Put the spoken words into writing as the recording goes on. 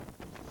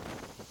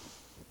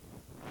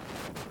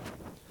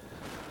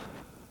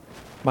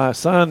My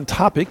assigned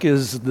topic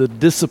is the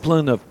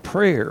discipline of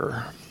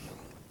prayer.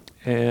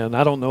 And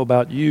I don't know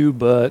about you,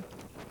 but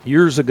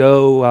years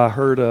ago I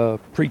heard a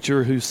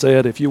preacher who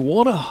said, if you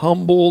want to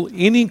humble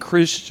any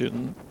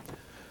Christian,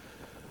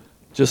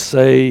 just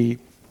say,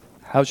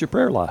 how's your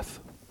prayer life?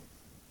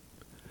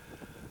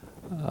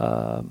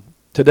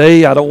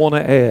 Today I don't want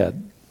to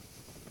add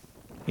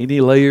any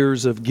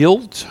layers of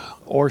guilt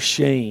or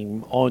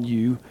shame on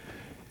you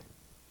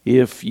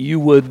if you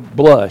would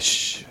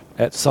blush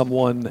at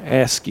someone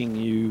asking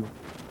you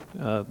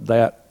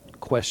that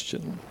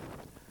question.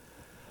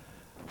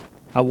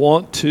 I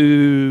want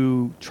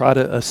to try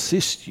to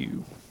assist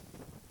you.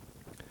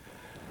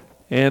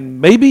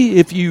 And maybe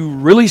if you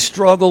really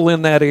struggle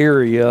in that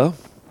area,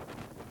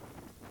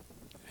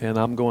 and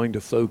I'm going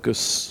to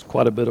focus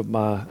quite a bit of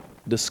my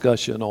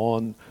discussion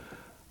on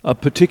a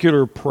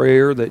particular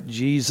prayer that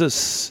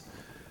Jesus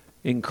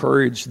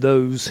encouraged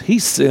those he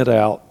sent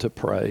out to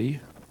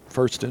pray,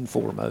 first and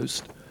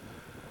foremost.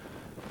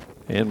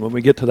 And when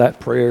we get to that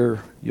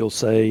prayer, you'll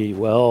say,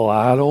 well,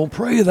 I don't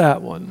pray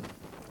that one.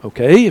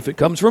 Okay, if it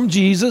comes from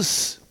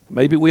Jesus,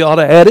 maybe we ought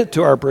to add it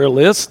to our prayer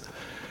list.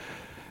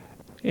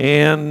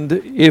 And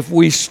if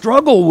we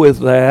struggle with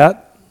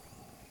that,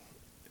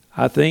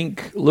 I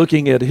think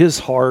looking at his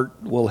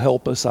heart will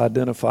help us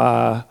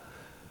identify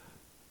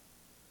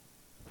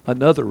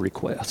another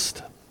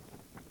request.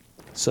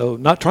 So,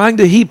 not trying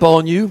to heap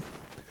on you.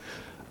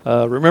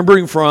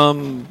 Remembering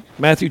from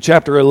Matthew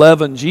chapter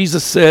 11,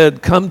 Jesus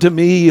said, come to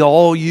me,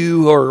 all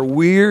you who are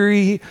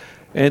weary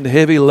and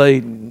heavy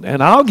laden,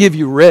 and I'll give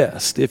you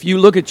rest. If you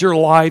look at your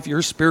life,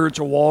 your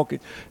spiritual walk,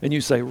 and you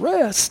say,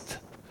 rest,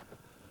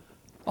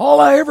 all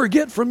I ever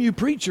get from you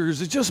preachers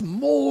is just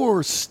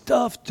more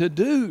stuff to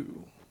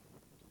do.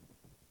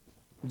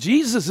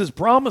 Jesus is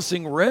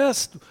promising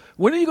rest.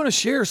 When are you going to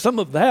share some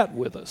of that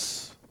with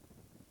us?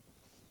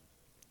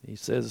 He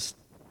says,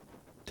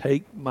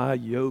 take my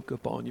yoke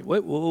upon you.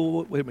 Wait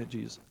a minute,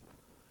 Jesus.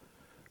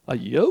 A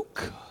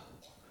yoke?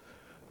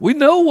 We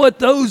know what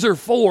those are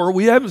for.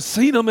 We haven't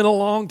seen them in a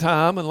long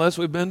time unless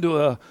we've been to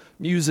a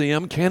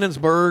museum,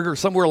 Cannonsburg or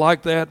somewhere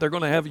like that. They're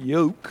going to have a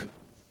yoke.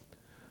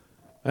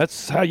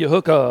 That's how you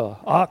hook a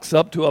ox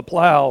up to a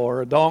plow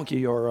or a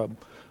donkey or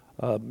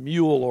a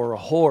mule or a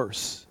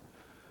horse.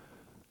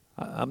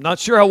 I'm not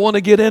sure I want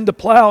to get into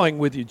plowing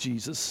with you,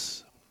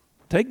 Jesus.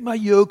 Take my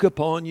yoke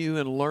upon you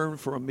and learn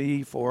from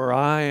me, for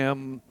I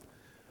am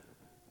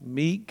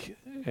meek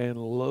and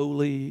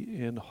lowly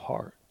in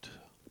heart.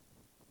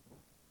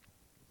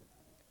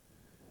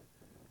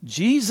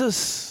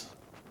 Jesus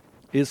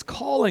is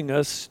calling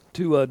us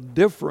to a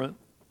different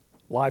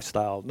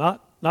lifestyle,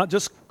 not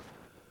just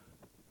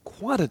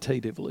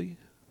quantitatively,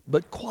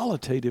 but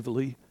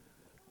qualitatively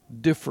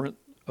different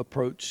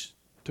approach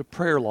to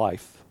prayer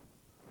life,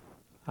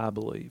 I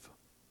believe,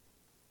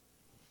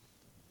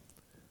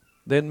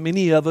 than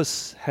many of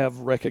us have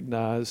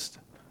recognized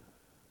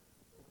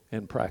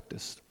and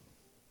practiced.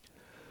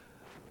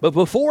 But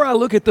before I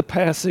look at the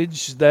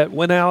passage that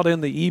went out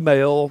in the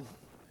email,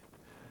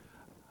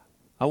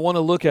 I want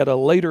to look at a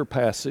later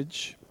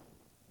passage.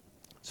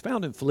 It's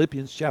found in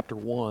Philippians chapter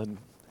 1.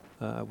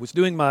 I was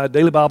doing my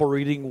daily Bible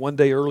reading one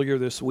day earlier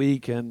this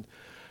week and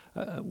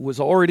was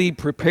already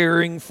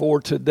preparing for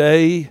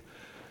today,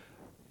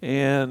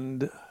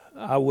 and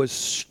I was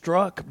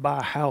struck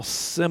by how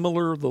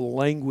similar the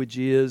language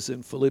is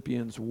in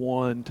Philippians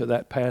 1 to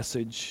that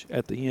passage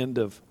at the end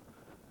of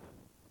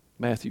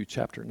Matthew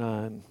chapter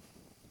 9.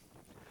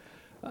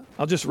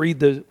 I'll just read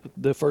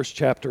the first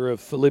chapter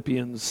of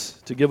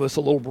Philippians to give us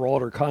a little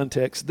broader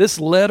context. This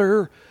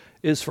letter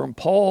is from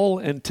Paul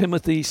and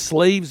Timothy,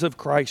 slaves of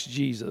Christ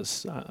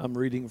Jesus. I'm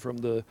reading from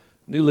the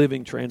New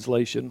Living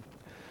Translation.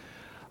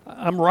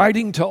 I'm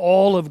writing to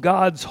all of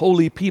God's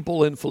holy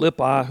people in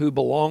Philippi who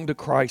belong to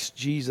Christ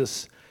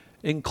Jesus,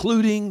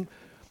 including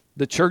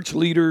the church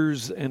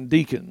leaders and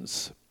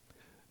deacons.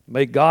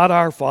 May God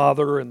our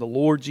Father and the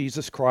Lord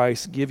Jesus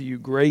Christ give you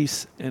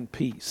grace and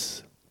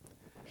peace.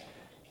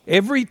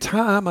 Every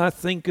time I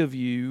think of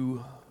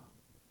you,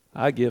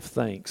 I give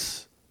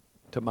thanks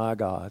to my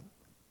God.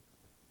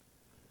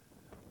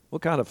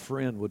 What kind of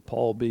friend would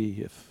Paul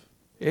be if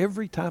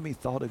every time he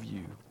thought of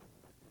you,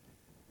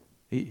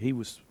 he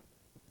was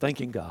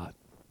thanking God?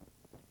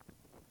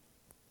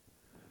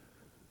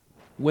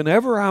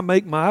 Whenever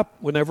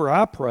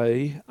I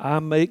pray, I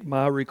make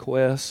my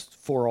request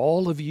for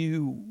all of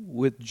you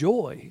with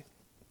joy.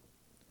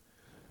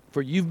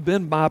 For you've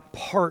been my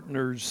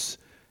partners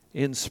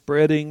in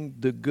spreading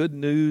the good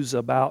news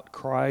about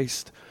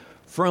Christ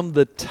from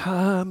the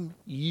time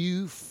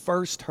you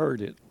first heard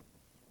it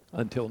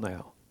until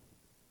now.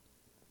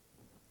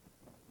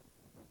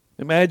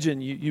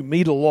 Imagine you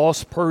meet a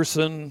lost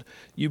person,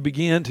 you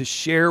begin to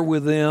share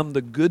with them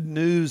the good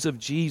news of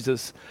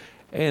Jesus,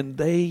 and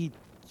they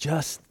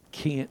just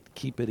can't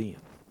keep it in.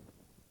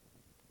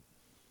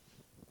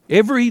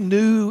 Every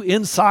new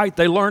insight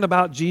they learn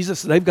about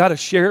Jesus, they've got to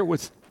share it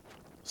with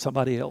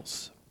somebody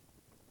else.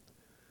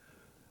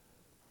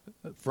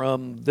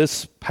 From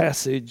this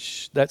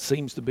passage, that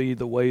seems to be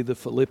the way the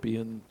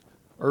Philippian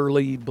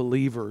early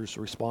believers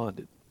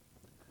responded.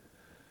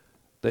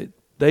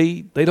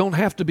 They don't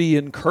have to be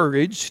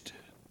encouraged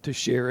to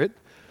share it.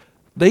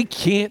 They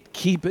can't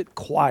keep it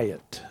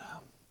quiet.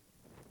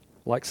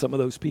 Like some of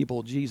those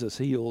people Jesus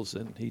heals,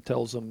 and he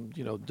tells them,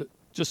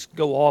 just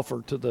go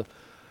offer to the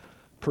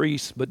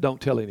priest, but don't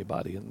tell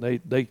anybody. And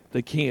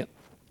they can't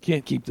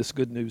keep this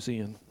good news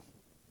in.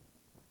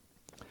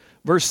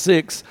 Verse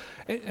 6,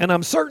 and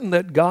I'm certain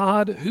that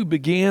God, who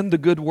began the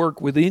good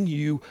work within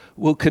you,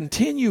 will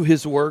continue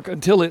his work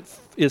until it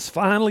is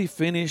finally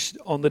finished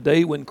on the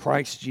day when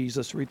Christ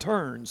Jesus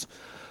returns.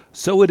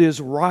 So it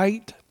is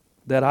right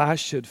that I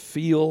should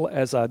feel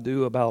as I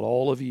do about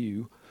all of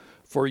you,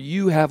 for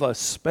you have a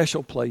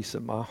special place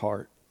in my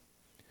heart.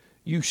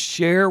 You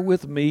share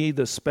with me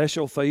the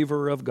special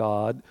favor of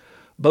God,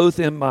 both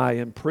in my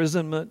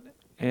imprisonment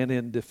and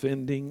in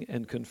defending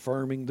and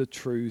confirming the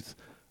truth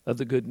of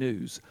the good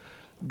news.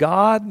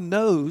 God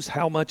knows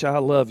how much I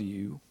love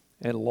you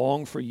and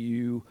long for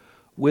you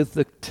with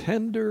the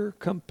tender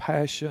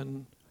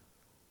compassion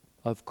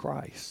of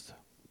Christ,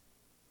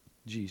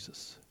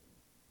 Jesus.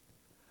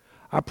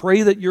 I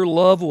pray that your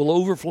love will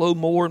overflow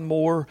more and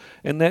more,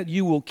 and that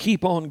you will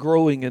keep on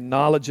growing in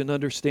knowledge and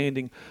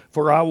understanding,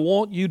 for I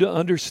want you to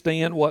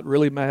understand what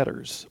really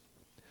matters,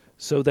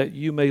 so that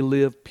you may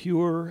live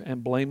pure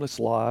and blameless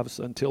lives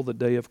until the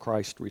day of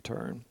Christ's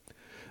return.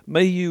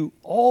 May you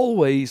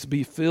always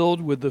be filled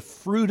with the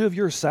fruit of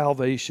your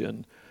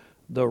salvation,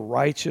 the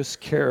righteous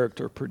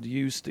character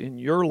produced in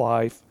your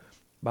life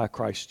by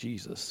Christ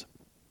Jesus.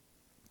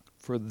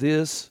 For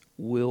this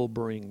will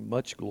bring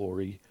much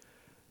glory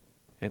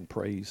and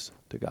praise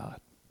to God.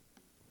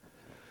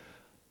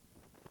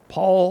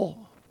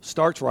 Paul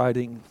starts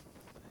writing,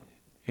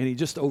 and he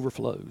just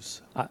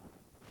overflows.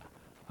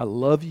 I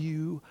love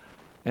you,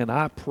 and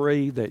I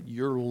pray that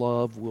your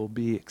love will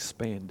be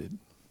expanded.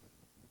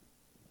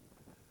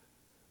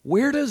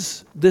 Where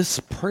does this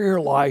prayer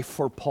life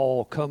for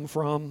Paul come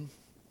from?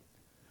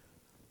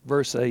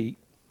 Verse 8,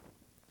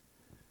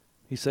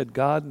 he said,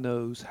 God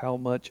knows how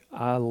much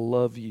I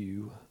love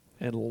you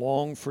and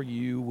long for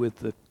you with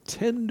the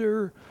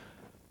tender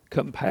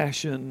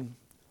compassion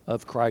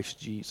of Christ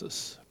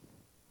Jesus.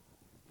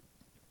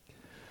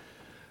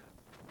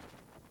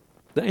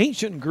 The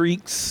ancient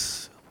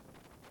Greeks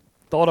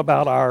thought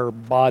about our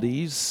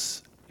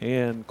bodies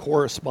and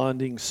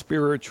corresponding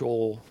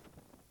spiritual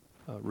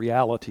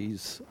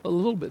realities a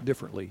little bit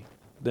differently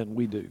than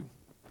we do.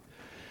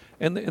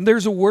 And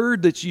there's a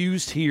word that's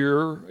used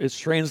here. It's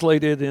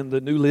translated in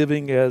the New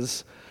Living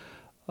as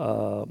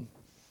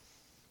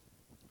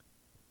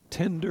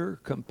tender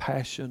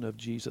compassion of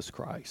Jesus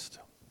Christ.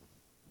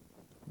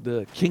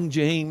 The King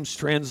James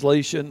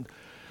translation,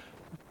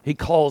 he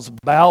calls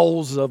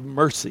bowels of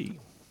mercy.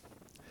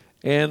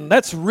 And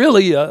that's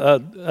really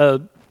a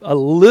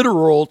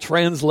literal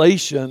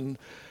translation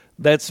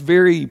that's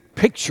very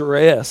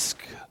picturesque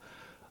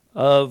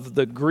of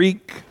the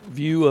Greek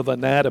view of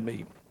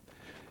anatomy.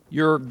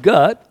 Your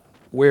gut,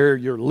 where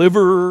your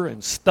liver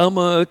and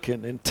stomach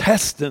and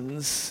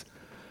intestines,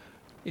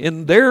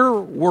 in their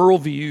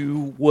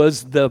worldview,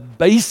 was the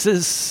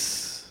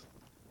basis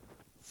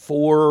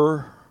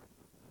for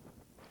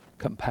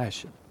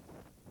compassion.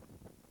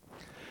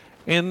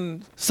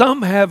 And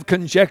some have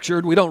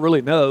conjectured, we don't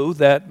really know,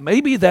 that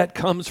maybe that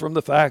comes from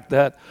the fact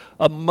that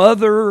a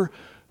mother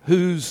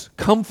who's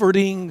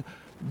comforting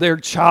their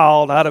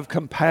child out of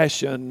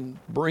compassion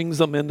brings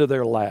them into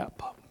their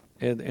lap.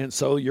 And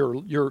so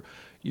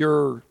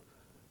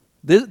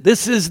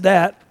this is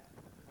that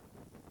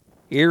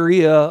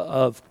area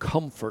of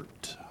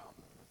comfort.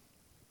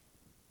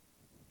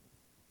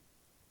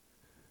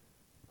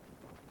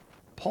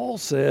 Paul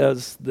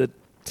says the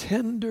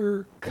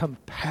tender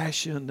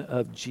compassion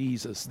of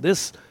Jesus,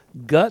 this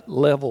gut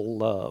level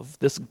love,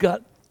 this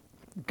gut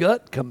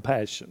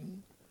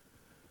compassion,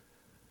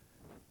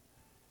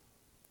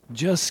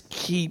 just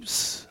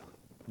keeps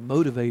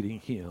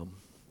motivating him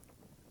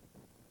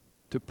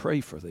to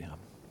pray for them.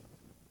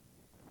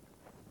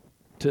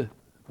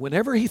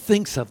 Whenever he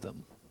thinks of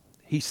them,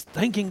 he's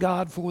thanking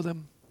God for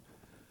them,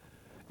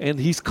 and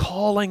he's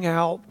calling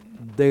out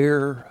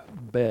their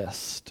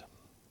best.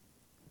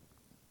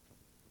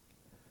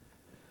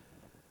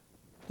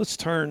 Let's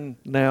turn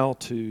now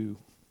to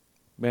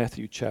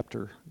Matthew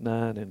chapter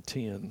 9 and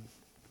 10.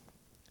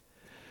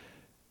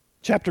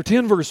 Chapter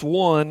 10, verse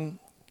 1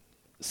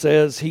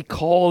 says, he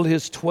called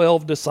his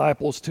 12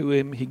 disciples to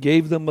him. He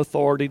gave them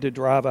authority to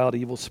drive out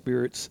evil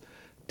spirits,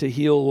 to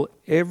heal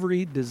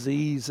every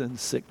disease and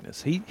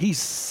sickness. He's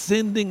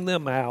sending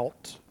them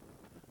out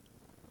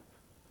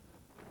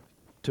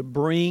to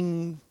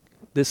bring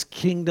this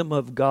kingdom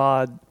of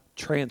God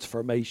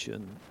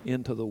transformation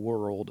into the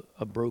world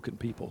of broken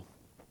people.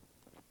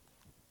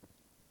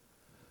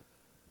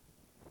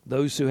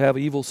 Those who have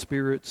evil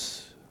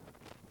spirits,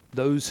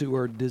 those who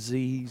are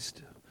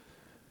diseased,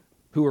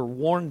 who are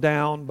worn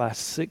down by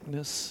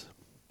sickness,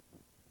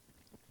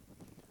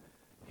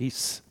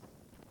 he's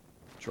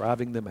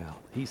driving them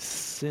out. He's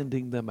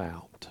sending them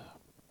out,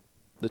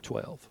 the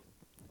 12.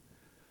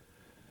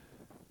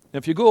 Now,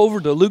 if you go over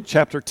to Luke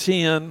chapter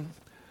 10,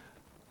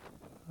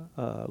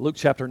 Luke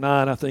chapter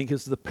 9, I think,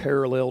 is the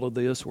parallel to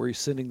this, where he's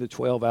sending the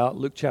 12 out.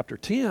 Luke chapter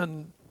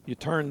 10, you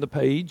turn the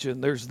page,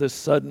 and there's this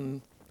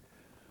sudden,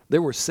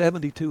 there were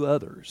 72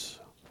 others,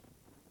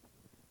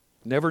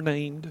 never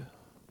named,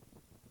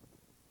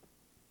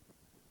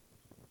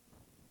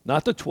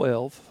 not the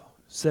 12,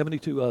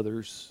 72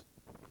 others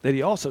that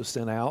he also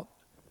sent out.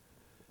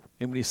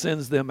 And when he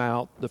sends them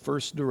out, the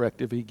first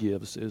directive he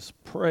gives is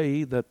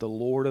pray that the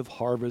Lord of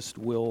harvest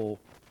will,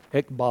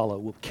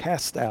 ekbala, will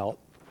cast out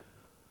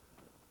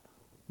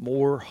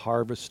more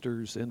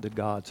harvesters into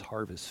God's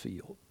harvest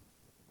field.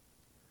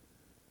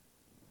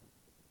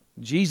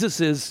 Jesus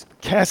is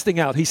casting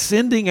out, he's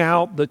sending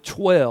out the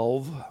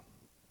 12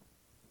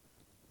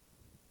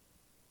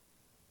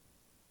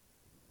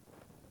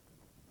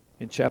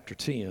 in chapter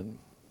 10.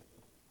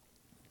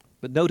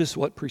 But notice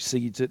what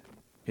precedes it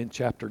in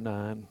chapter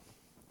 9.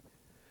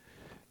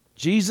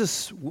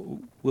 Jesus,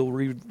 we'll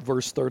read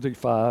verse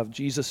 35,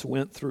 Jesus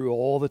went through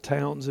all the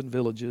towns and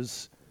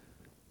villages,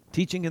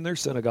 teaching in their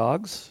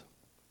synagogues,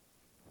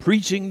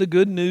 preaching the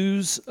good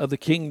news of the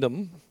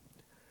kingdom,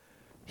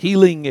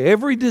 healing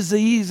every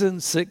disease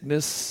and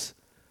sickness.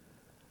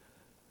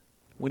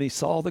 When he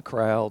saw the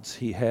crowds,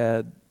 he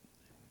had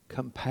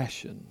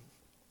compassion.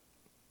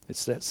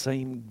 It's that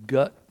same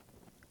gut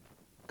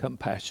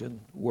compassion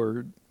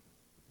word.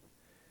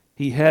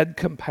 He had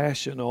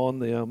compassion on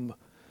them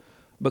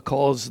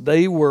because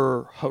they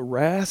were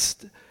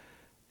harassed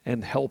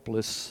and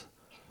helpless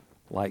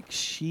like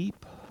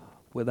sheep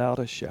without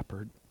a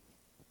shepherd.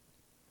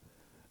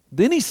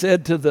 Then he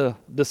said to the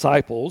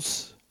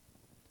disciples,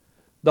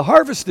 the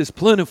harvest is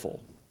plentiful,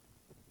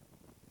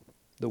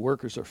 the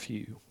workers are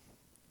few.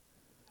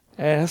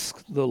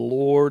 Ask the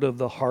Lord of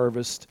the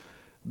harvest,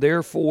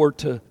 therefore,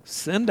 to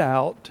send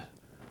out,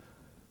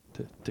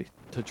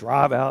 to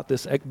drive out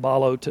this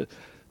ekbalo,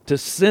 to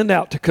send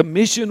out, to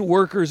commission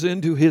workers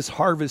into his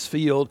harvest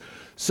field.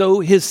 So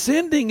his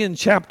sending in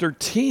chapter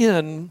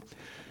 10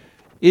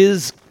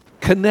 is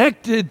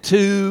connected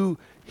to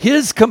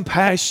his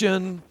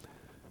compassion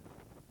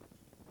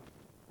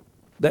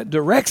that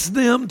directs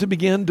them to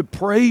begin to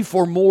pray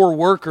for more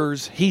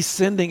workers. He's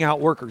sending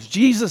out workers.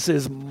 Jesus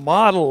is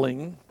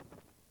modeling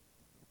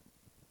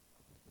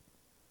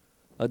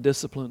a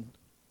discipline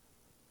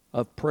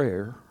of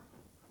prayer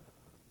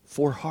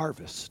for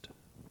harvest.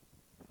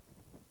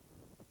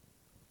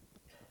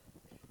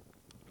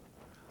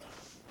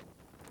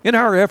 In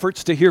our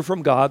efforts to hear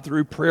from God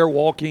through prayer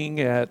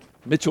walking at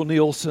Mitchell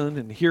Nielsen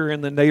and here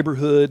in the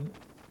neighborhood,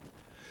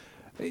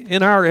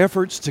 in our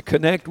efforts to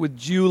connect with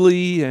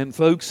Julie and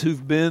folks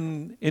who've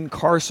been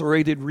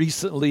incarcerated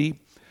recently,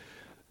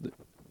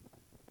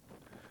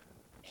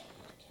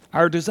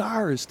 our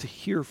desire is to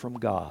hear from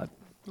God.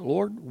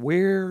 Lord,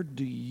 where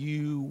do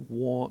you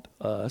want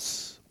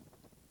us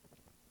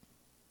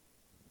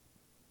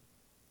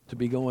to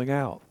be going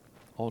out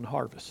on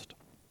harvest?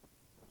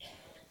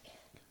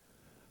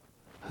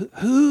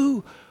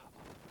 Who,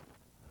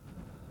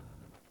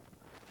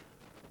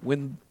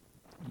 when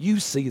you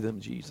see them,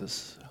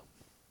 Jesus,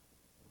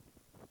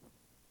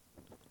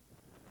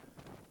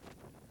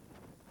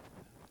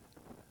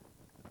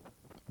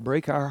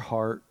 break our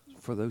heart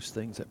for those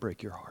things that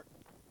break your heart.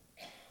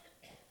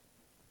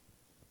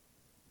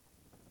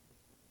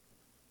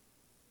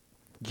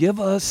 Give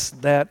us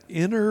that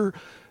inner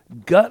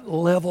gut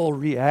level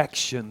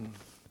reaction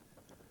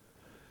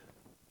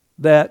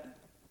that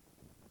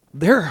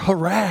they're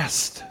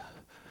harassed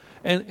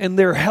and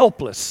they're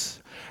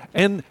helpless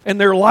and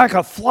they're like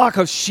a flock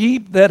of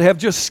sheep that have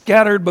just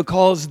scattered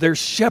because their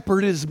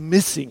shepherd is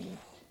missing.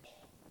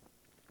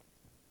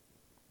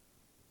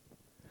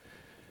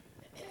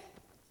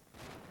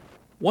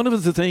 One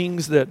of the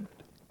things that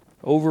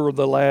over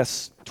the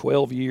last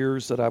 12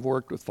 years that I've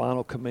worked with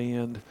Final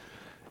Command,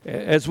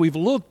 as we've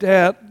looked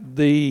at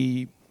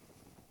the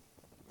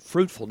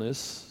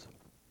fruitfulness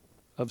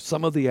of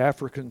some of the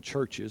African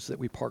churches that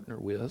we partner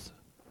with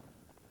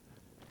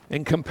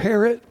and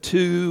compare it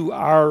to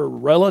our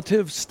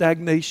relative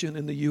stagnation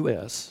in the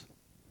U.S.,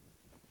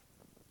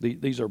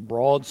 these are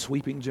broad,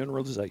 sweeping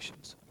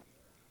generalizations.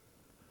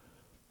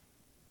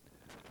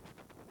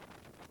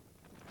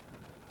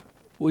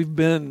 We've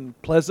been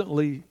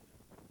pleasantly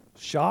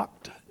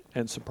shocked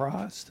and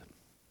surprised.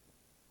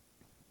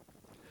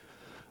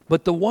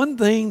 But the one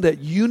thing that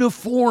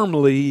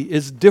uniformly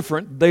is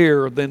different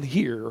there than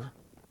here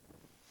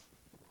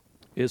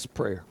is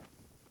prayer.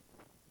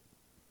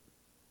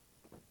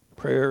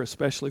 Prayer,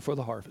 especially for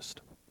the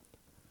harvest.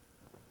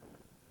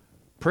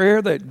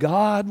 Prayer that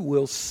God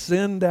will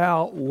send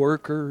out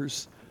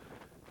workers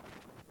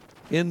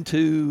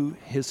into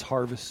his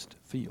harvest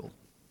field.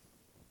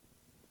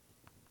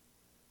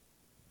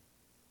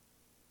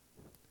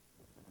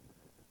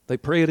 They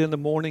pray it in the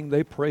morning.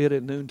 They pray it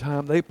at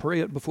noontime. They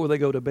pray it before they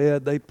go to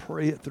bed. They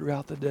pray it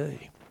throughout the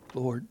day.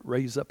 Lord,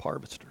 raise up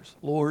harvesters.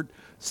 Lord,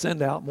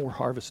 send out more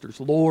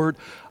harvesters. Lord,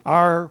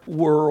 our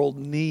world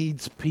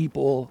needs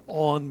people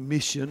on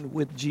mission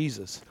with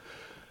Jesus.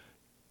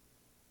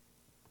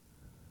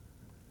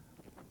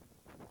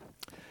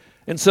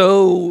 And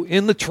so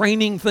in the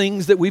training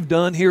things that we've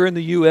done here in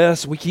the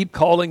U.S., we keep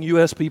calling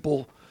U.S.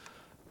 people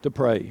to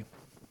pray.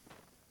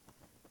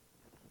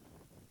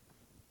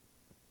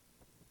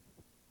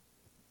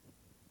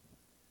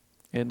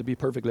 And to be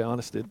perfectly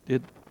honest,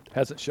 it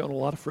hasn't shown a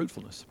lot of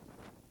fruitfulness.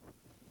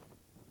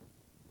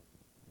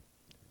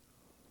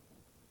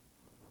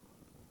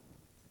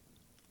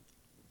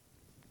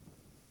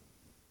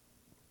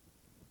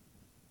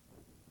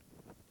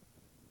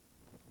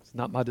 It's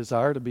not my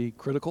desire to be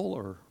critical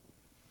or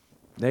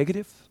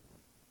negative.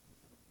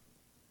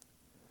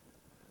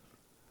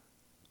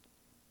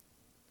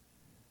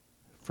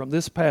 From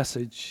this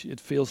passage, it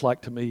feels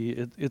like to me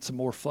it's a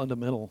more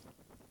fundamental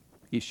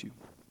issue.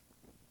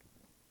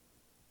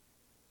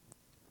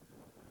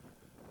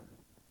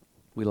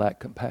 We lack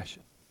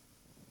compassion.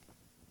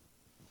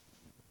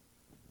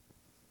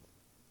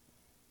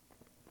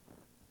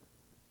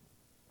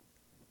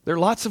 There are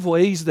lots of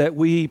ways that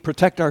we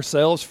protect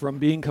ourselves from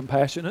being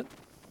compassionate.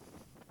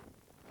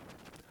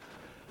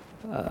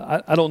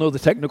 I don't know the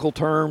technical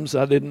terms.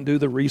 I didn't do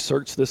the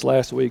research this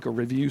last week or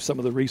review some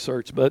of the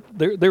research, but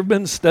there have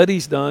been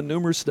studies done,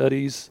 numerous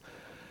studies,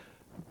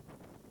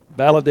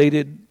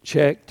 validated,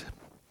 checked,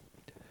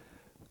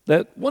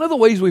 that one of the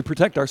ways we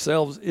protect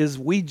ourselves is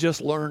we just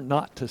learn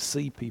not to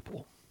see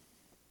people.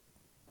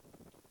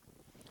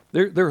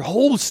 There are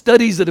whole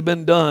studies that have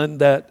been done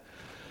that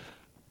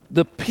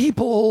the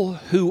people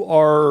who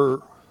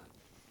are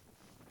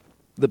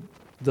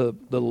the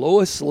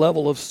lowest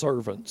level of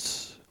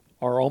servants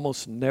are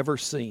almost never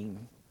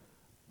seen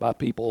by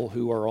people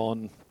who are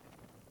on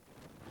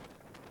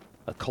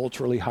a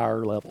culturally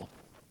higher level.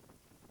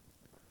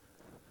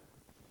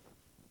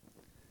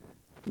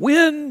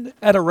 When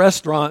at a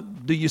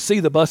restaurant do you see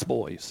the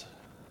busboys?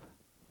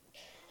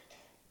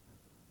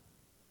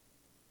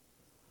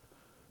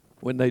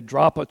 When they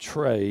drop a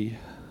tray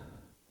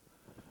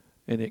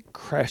and it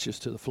crashes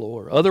to the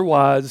floor.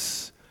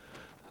 Otherwise,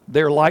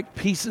 they're like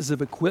pieces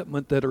of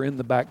equipment that are in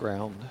the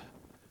background,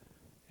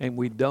 and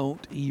we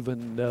don't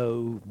even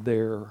know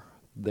they're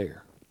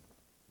there.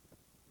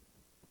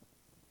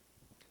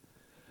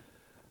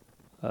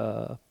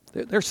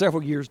 There are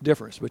several years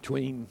difference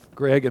between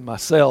Greg and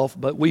myself,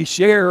 but we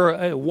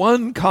share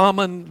one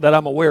common, that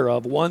I'm aware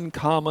of, one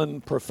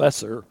common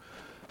professor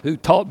who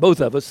taught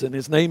both of us, and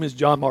his name is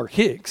John Mark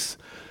Hicks.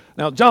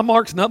 Now, John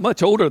Mark's not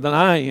much older than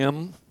I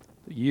am,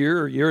 a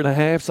year and a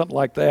half, something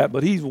like that,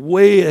 but he's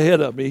way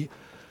ahead of me.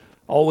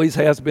 Always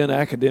has been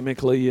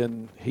academically,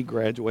 and he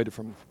graduated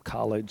from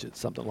college at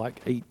something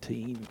like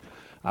 18.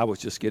 I was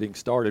just getting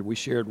started. We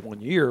shared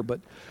 1 year,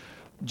 but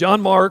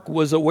John Mark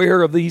was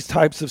aware of these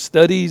types of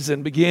studies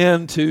and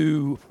began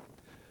to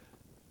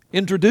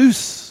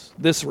introduce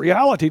this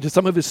reality to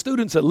some of his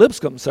students at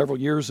Lipscomb several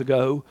years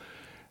ago.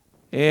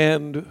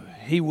 And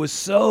he was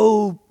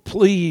so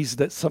pleased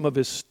that some of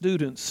his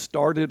students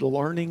started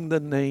learning the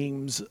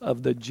names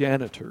of the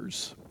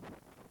janitors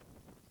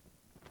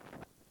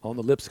on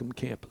the Lipscomb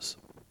campus.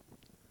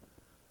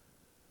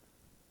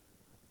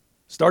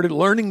 Started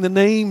learning the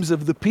names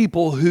of the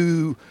people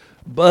who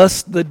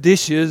bust the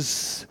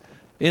dishes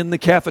in the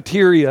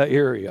cafeteria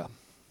area.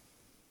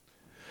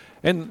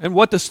 And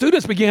what the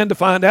students began to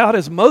find out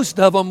is most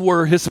of them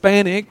were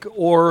Hispanic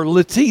or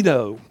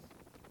Latino.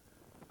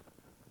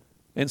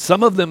 And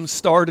some of them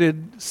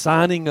started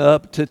signing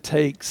up to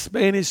take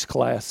Spanish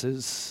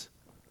classes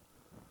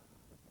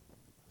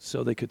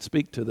so they could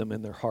speak to them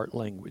in their heart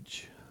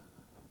language.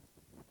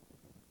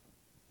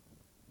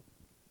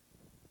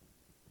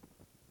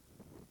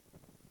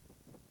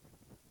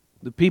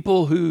 The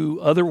people who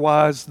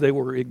otherwise they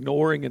were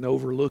ignoring and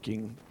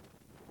overlooking,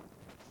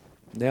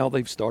 now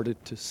they've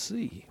started to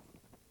see.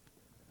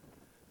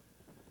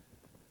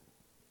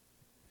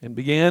 And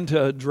began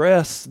to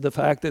address the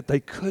fact that they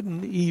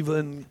couldn't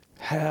even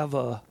have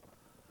a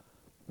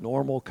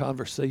normal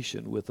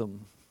conversation with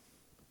them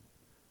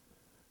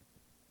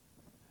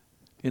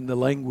in the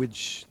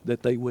language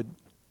that they would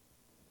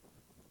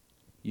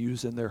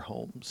use in their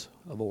homes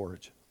of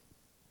origin.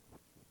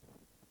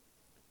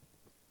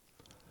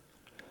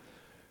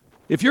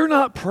 If you're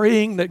not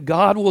praying that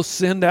God will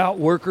send out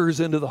workers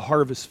into the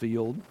harvest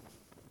field,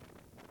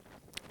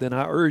 then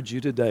I urge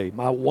you today,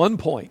 my one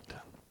point,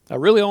 I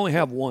really only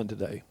have one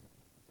today,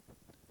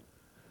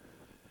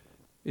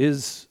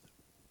 is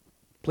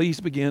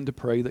please begin to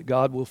pray that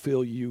God will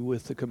fill you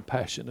with the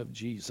compassion of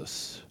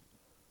Jesus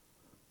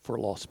for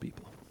lost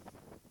people.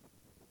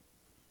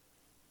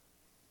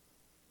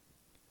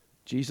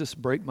 Jesus,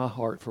 break my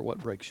heart for what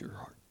breaks your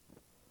heart.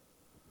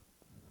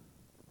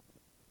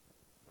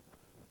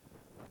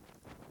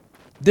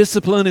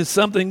 Discipline is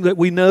something that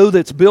we know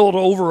that's built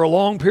over a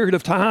long period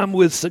of time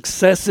with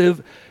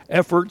successive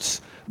efforts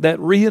that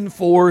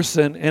reinforce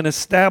and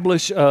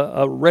establish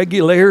a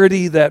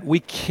regularity that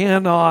we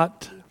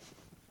cannot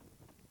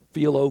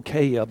feel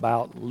okay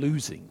about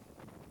losing.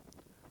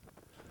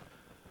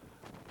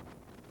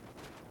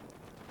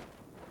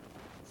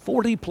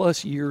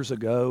 +40 years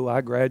ago, I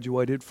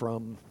graduated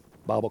from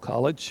Bible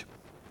college.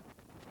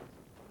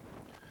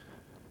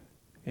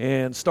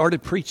 and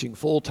started preaching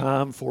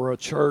full-time for a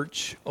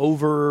church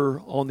over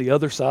on the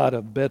other side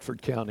of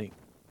Bedford County,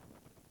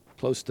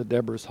 close to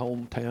Deborah's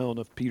hometown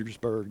of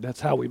Petersburg.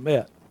 That's how we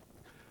met,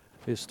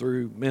 is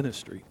through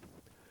ministry.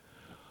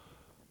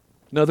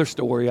 Another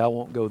story, I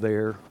won't go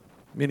there.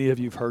 Many of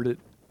you have heard it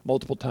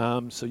multiple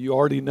times, so you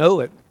already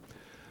know it.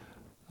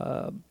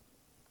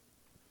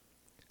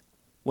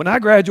 When I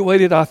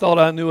graduated, I thought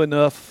I knew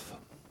enough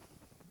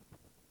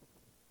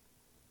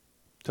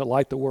to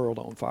light the world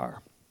on fire.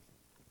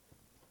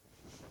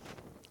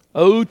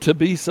 Oh, to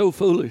be so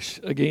foolish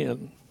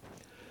again.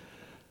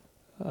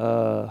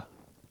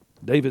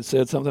 David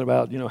said something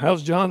about,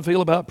 how's John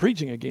feel about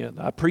preaching again?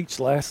 I preached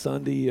last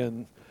Sunday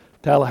in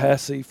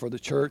Tallahassee for the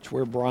church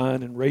where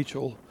Brian and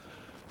Rachel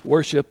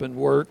worship and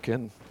work,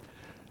 and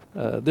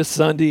this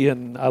Sunday,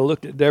 and I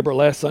looked at Deborah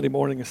last Sunday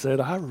morning and said,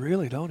 I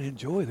really don't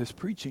enjoy this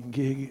preaching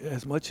gig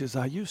as much as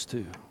I used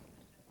to.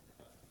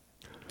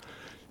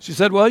 She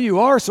said, well, you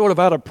are sort of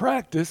out of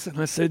practice. And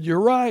I said,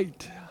 you're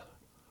right.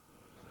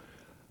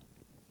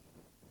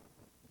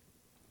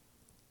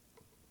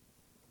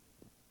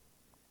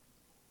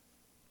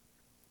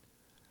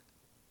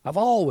 I've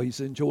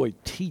always enjoyed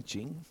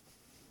teaching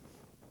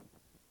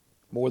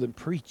more than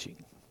preaching.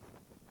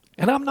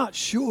 And I'm not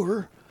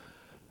sure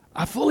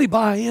I fully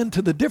buy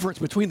into the difference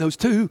between those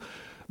two,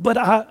 but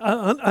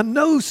I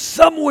know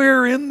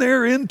somewhere in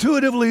there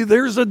intuitively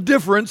there's a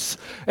difference,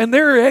 and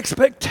there are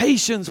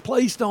expectations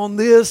placed on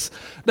this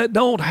that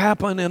don't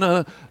happen in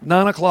a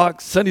 9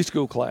 o'clock Sunday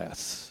school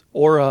class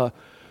or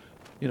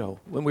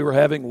when we were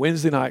having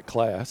Wednesday night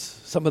class,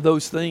 some of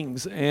those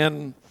things.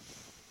 And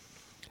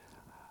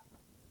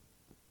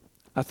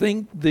I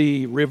think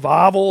the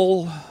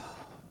revival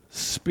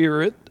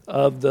spirit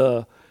of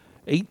the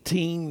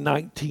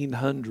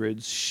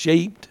 1900s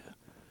shaped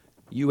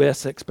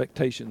U.S.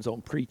 expectations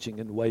on preaching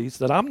in ways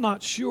that I'm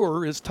not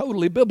sure is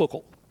totally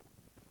biblical.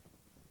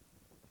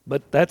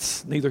 But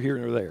that's neither here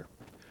nor there.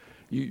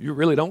 You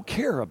really don't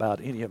care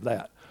about any of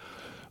that.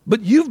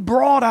 But you've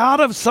brought out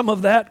of some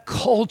of that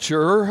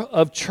culture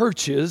of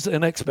churches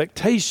and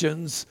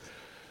expectations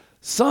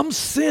some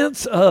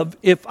sense of,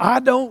 if I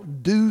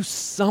don't do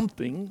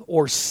something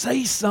or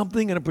say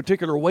something in a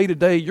particular way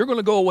today, you're going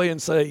to go away and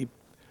say,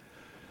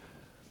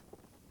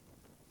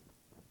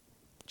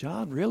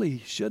 John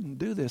really shouldn't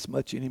do this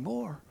much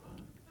anymore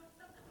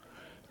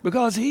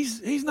because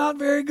he's not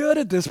very good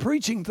at this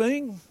preaching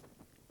thing.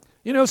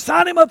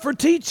 Sign him up for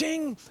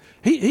teaching.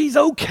 He's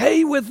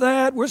okay with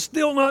that. We're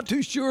still not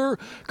too sure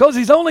because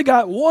he's only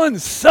got one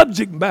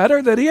subject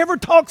matter that he ever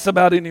talks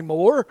about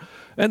anymore,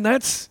 and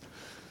that's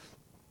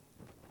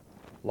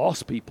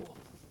lost people.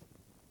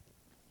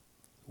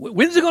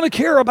 When's he going to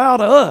care about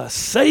us,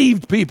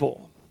 saved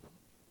people?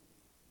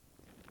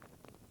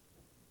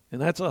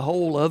 And that's a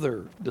whole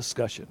other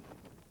discussion.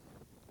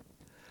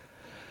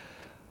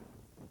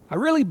 I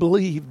really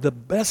believe the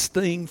best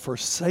thing for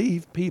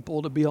saved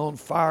people to be on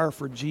fire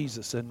for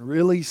Jesus and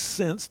really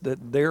sense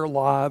that their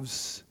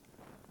lives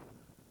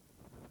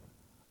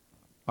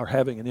are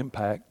having an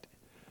impact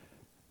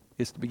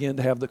is to begin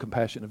to have the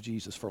compassion of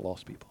Jesus for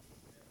lost people.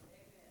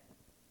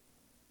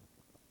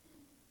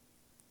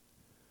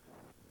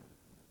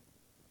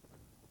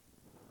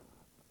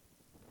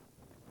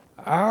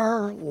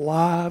 Our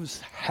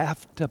lives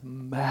have to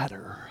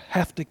matter,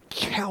 have to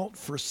count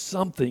for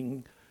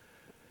something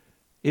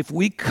if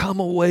we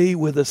come away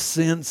with a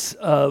sense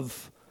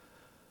of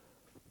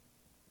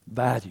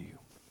value.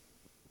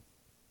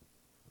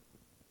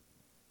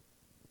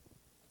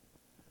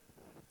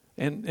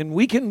 And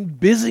we can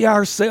busy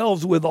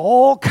ourselves with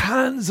all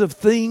kinds of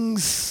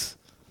things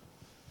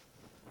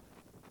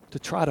to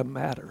try to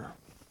matter.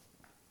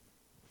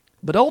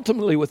 But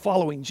ultimately, with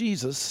following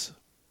Jesus,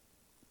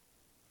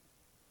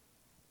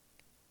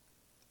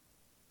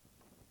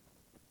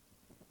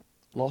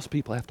 lost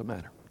people have to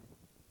matter.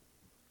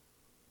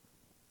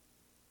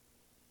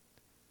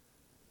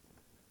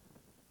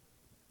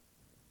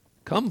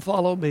 Come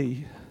follow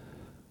me.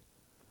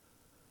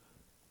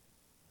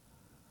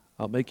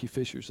 I'll make you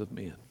fishers of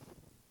men.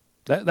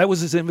 That was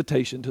his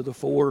invitation to the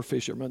 4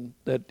 fishermen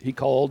that he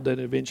called that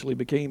eventually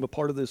became a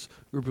part of this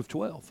group of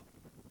 12.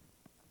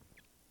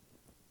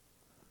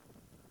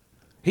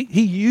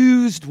 He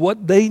used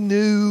what they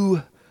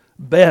knew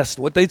best,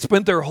 what they'd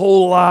spent their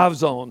whole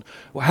lives on,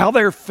 how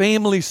their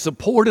families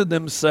supported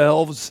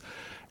themselves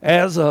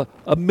as a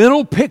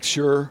mental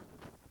picture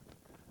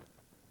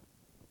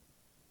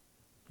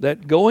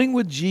that going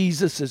with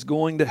Jesus is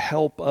going to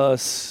help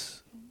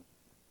us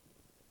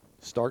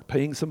start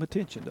paying some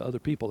attention to other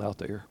people out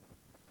there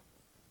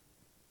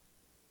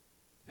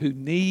who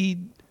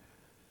need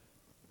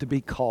to be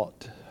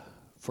caught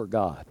for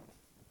God,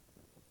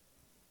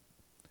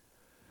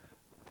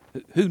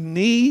 who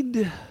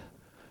need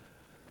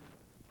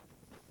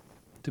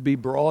to be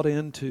brought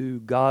into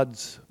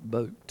God's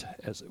boat,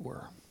 as it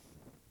were.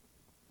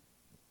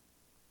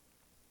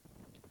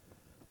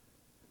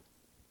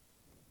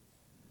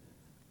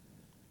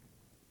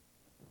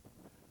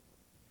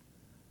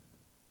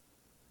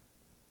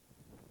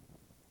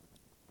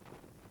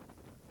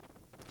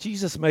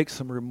 Jesus makes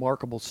some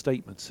remarkable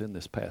statements in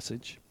this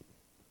passage.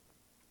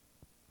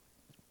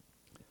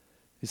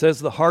 He says,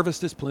 the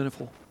harvest is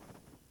plentiful,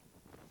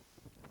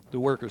 the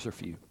workers are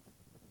few.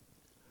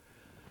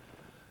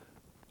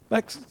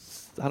 Back,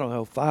 I don't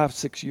know, 5,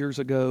 6 years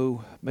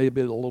ago,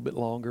 maybe a little bit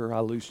longer, I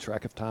lose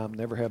track of time,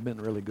 never have been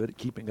really good at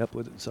keeping up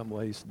with it in some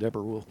ways.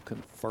 Deborah will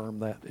confirm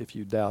that if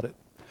you doubt it.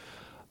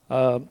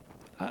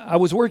 I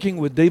was working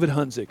with David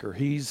Hunziker.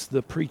 He's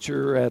the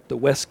preacher at the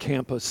West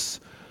Campus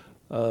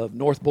of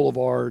North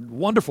Boulevard.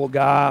 Wonderful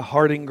guy,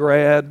 Harding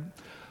grad.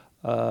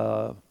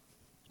 At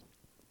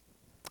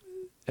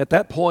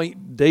that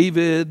point,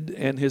 David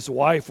and his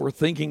wife were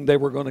thinking they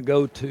were going to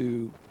go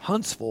to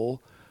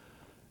Huntsville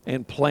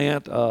and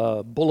plant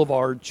a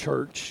Boulevard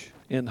church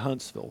in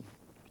Huntsville.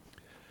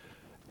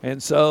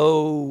 And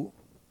so,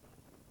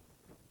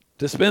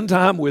 to spend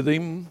time with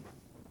him,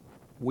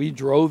 we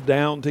drove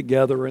down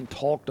together and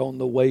talked on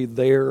the way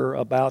there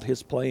about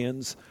his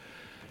plans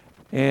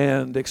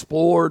and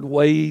explored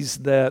ways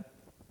that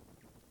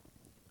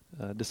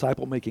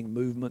disciple-making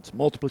movements,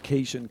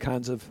 multiplication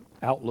kinds of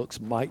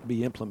outlooks might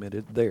be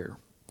implemented there,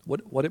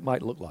 what it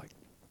might look like.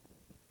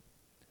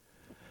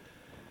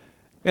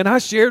 And I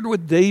shared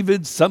with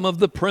David some of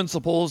the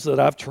principles that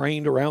I've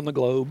trained around the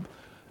globe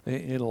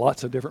in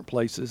lots of different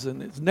places,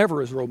 and it's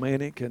never as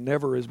romantic and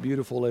never as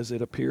beautiful as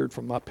it appeared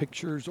from my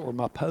pictures or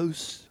my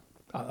posts.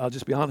 I'll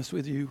just be honest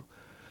with you.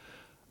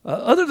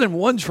 Other than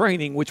one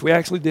training, which we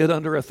actually did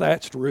under a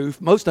thatched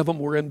roof, most of them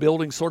were in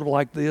buildings sort of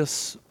like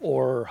this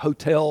or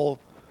hotel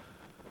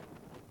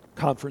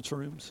conference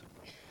rooms.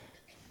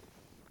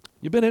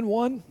 You been in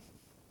one?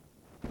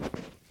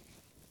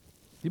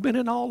 You've been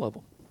in all of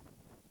them.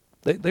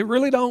 They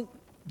really don't,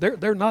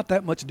 they're not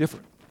that much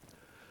different.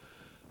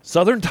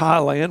 Southern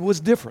Thailand was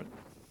different.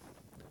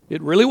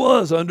 It really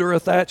was under a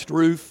thatched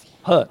roof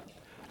hut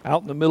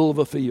out in the middle of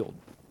a field.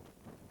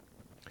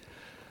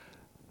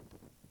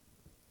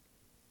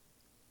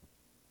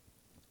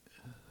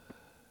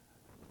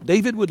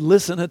 David would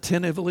listen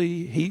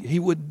attentively. He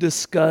would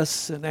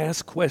discuss and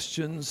ask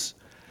questions.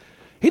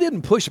 He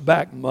didn't push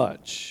back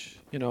much.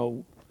 You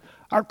know,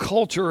 our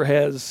culture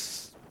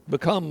has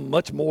become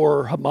much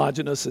more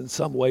homogenous in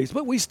some ways,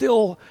 but we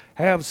still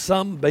have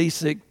some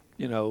basic,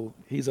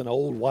 he's an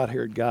old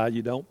white-haired guy.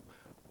 You don't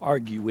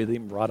argue with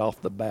him right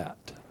off the bat.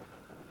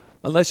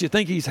 Unless you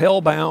think he's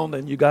hell-bound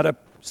and you got to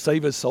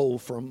save his soul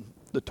from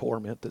the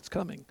torment that's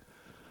coming.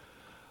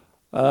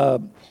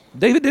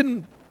 David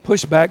didn't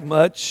push back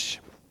much.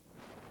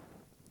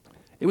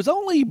 It was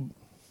only,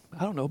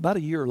 about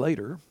a year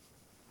later,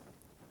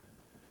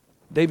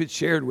 David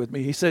shared with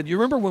me. He said, you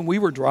remember when we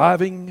were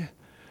driving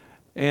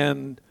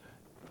and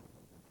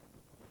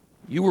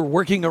you were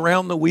working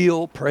around the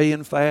wheel,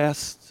 praying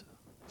fast,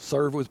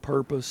 serve with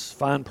purpose,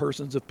 find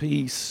persons of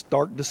peace,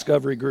 start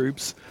discovery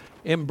groups,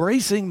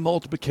 embracing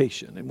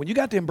multiplication. And when you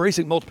got to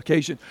embracing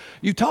multiplication,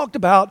 you talked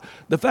about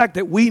the fact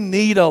that we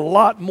need a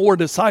lot more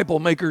disciple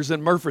makers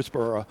in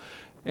Murfreesboro.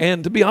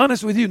 And to be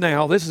honest with you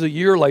now, this is a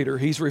year later,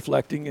 he's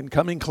reflecting and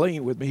coming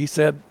clean with me. He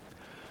said,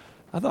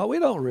 I thought we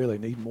don't really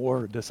need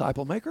more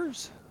disciple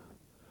makers.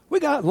 We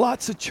got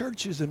lots of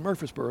churches in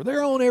Murfreesboro.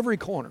 They're on every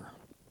corner.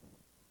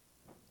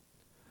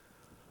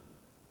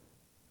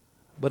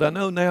 But I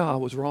know now I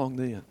was wrong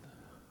then.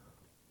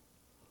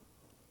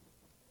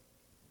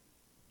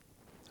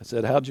 I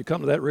said, how'd you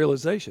come to that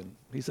realization?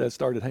 He said, I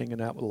started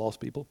hanging out with lost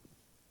people.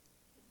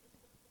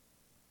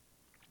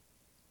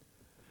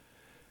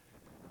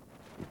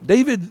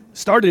 David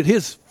started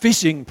his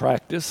fishing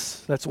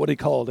practice, that's what he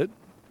called it,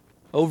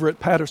 over at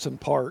Patterson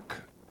Park,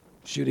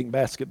 shooting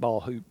basketball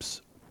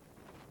hoops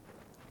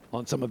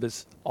on some of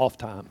his off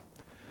time.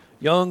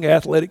 Young,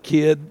 athletic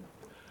kid.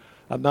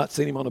 I've not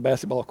seen him on a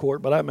basketball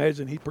court, but I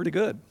imagine he's pretty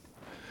good.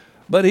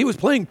 But he was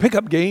playing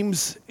pickup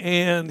games,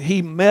 and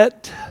he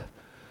met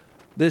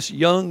this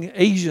young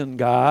Asian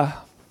guy,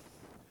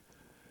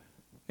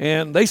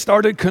 and they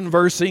started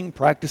conversing,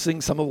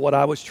 practicing some of what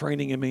I was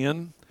training him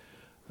in,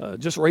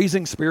 just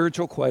raising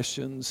spiritual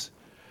questions.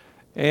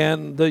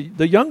 And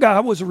the young guy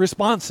was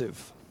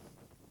responsive.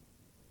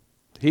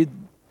 He'd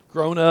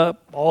grown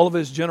up, all of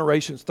his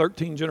generations,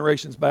 13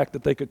 generations back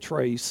that they could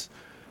trace,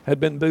 had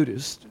been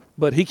Buddhist.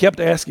 But he kept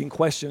asking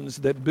questions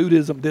that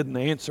Buddhism didn't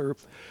answer.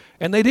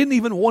 And they didn't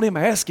even want him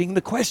asking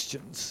the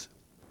questions.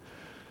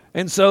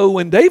 And so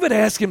when David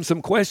asked him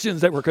some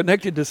questions that were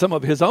connected to some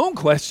of his own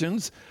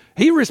questions,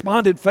 he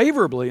responded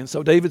favorably. And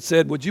so David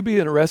said, would you be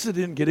interested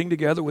in getting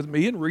together with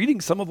me and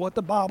reading some of what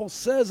the Bible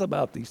says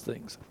about these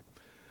things?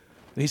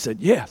 And he said,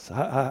 yes,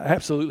 I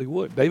absolutely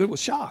would. David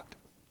was shocked.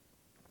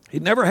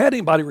 He'd never had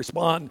anybody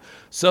respond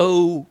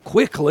so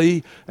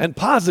quickly and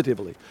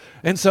positively.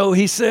 And so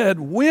he said,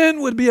 when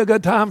would be a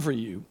good time for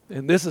you?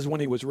 And this is when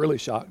he was really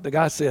shocked. The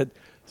guy said,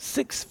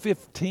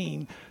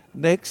 6:15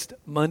 next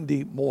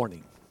Monday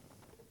morning.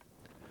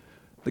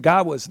 The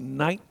guy was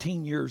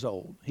 19 years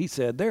old. He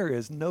said, there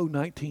is no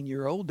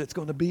 19-year-old that's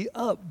going to be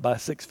up by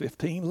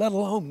 6:15, let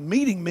alone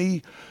meeting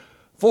me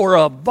for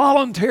a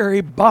voluntary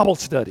Bible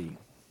study.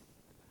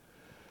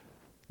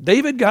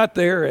 David got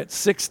there at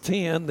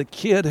 6:10. The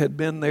kid had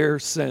been there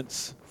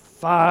since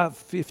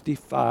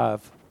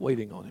 555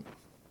 waiting on him.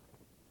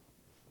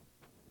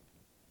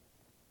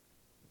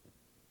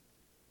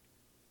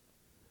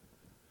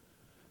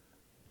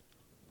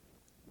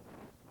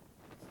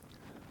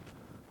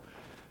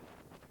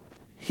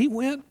 He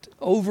went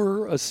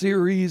over a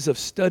series of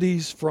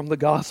studies from the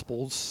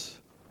Gospels,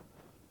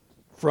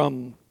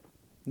 from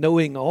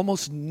knowing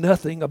almost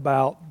nothing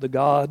about the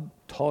God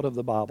taught of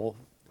the Bible,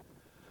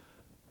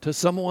 to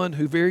someone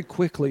who very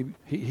quickly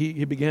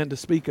he began to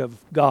speak of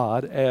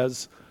God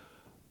as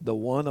the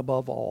one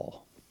above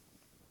all.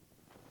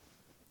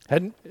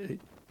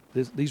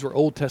 These were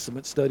Old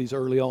Testament studies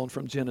early on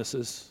from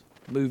Genesis,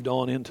 moved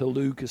on into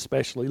Luke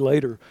especially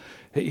later.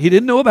 He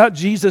didn't know about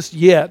Jesus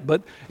yet,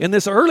 but in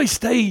this early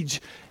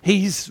stage,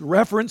 he's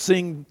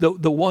referencing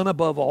the one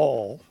above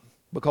all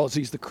because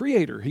he's the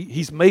creator.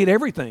 He's made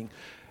everything,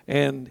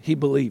 and he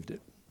believed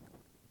it.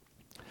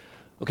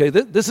 Okay,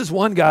 this is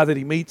one guy that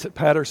he meets at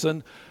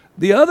Patterson.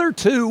 The other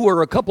two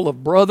were a couple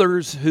of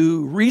brothers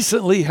who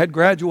recently had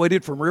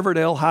graduated from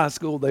Riverdale High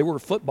School. They were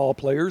football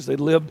players. They'd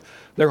lived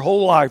their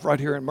whole life right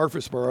here in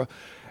Murfreesboro.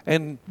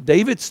 And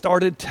David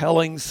started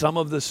telling some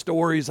of the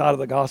stories out of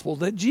the Gospels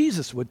that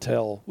Jesus would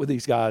tell with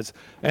these guys.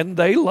 And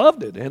they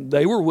loved it. And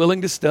they were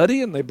willing to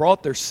study. And they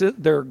brought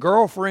their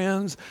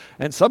girlfriends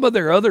and some of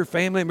their other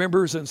family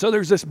members. And so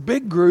there's this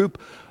big group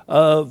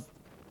of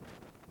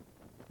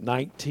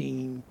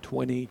 19,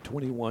 20,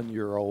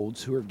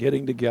 21-year-olds who are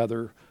getting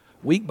together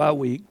week by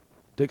week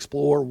to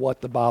explore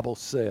what the Bible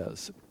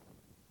says.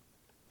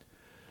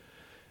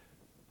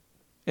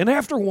 And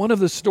after one of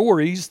the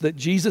stories that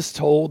Jesus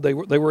told, they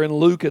were in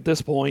Luke at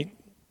this point,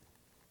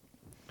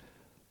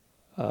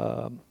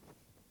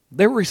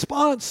 their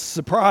response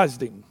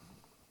surprised him.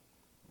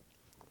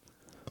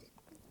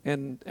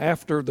 And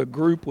after the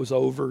group was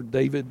over,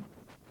 David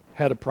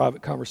had a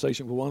private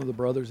conversation with one of the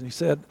brothers, and he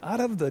said, out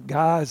of the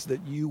guys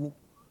that you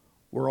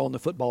were on the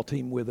football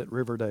team with at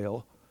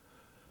Riverdale,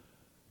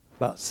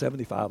 about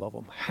 75 of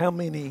them, how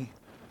many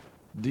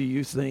do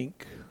you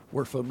think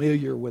were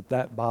familiar with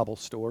that Bible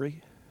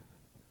story?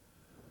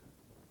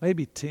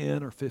 Maybe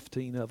 10 or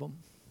 15 of them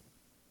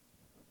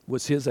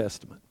was his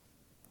estimate.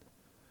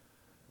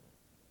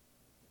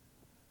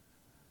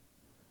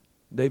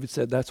 David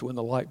said that's when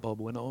the light bulb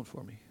went on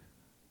for me.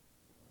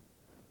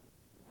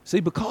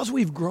 See, because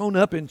we've grown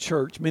up in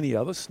church, many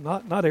of us,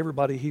 not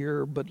everybody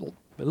here, but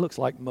it looks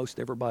like most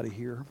everybody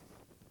here,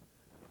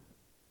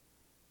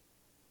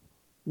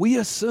 we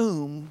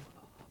assume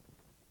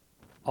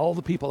all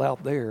the people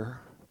out there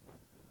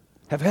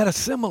have had a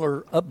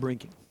similar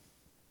upbringing.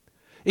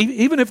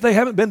 Even if they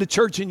haven't been to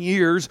church in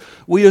years,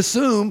 we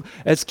assume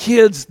as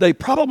kids they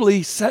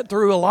probably sat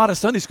through a lot of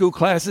Sunday school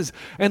classes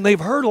and they've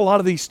heard a lot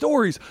of these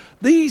stories.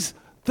 These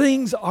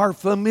things are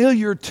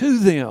familiar to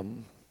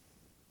them.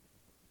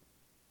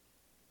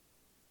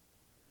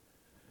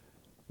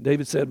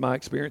 David said, my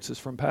experiences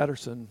from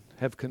Patterson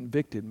have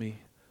convicted me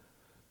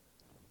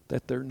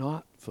that they're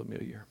not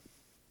familiar.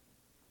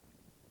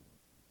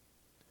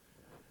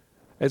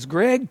 As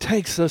Greg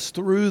takes us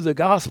through the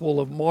Gospel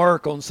of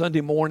Mark on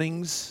Sunday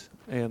mornings,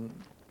 and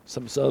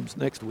some subs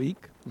next week.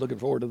 Looking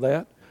forward to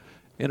that.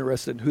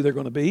 Interested in who they're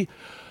going to be.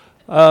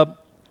 A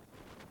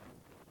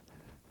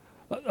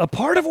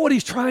part of what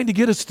he's trying to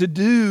get us to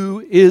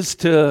do is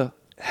to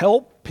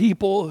help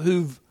people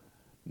who've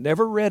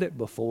never read it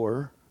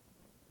before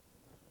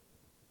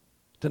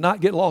to not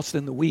get lost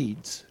in the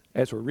weeds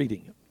as we're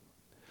reading it.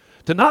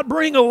 To not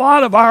bring a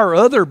lot of our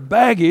other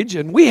baggage,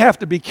 and we have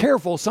to be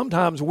careful.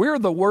 Sometimes we're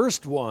the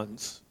worst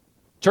ones,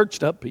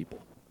 churched up people.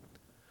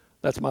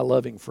 That's my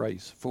loving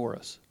phrase for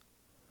us.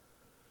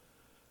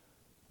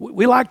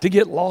 We like to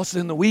get lost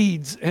in the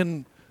weeds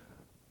and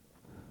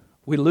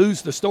we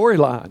lose the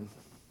storyline.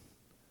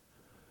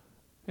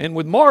 And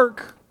with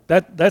Mark,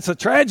 that's a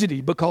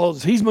tragedy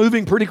because he's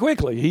moving pretty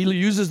quickly. He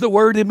uses the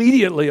word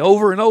immediately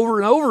over and over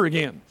and over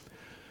again.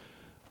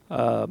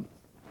 One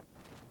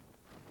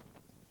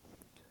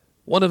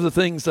of the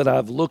things that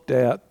I've looked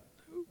at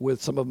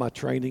with some of my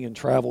training and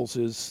travels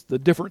is the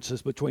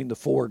differences between the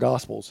four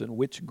Gospels and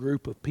which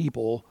group of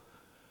people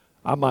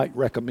I might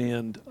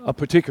recommend a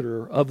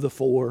particular of the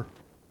four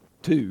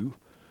to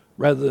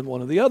rather than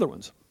one of the other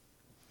ones.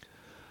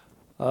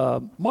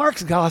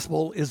 Mark's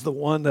Gospel is the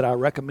one that I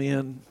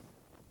recommend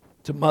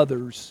to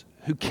mothers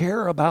who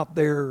care about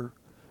their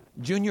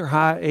junior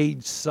high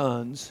age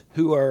sons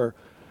who are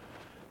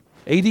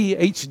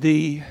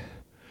ADHD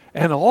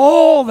and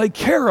all they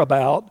care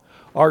about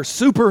are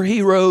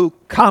superhero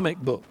comic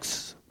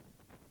books.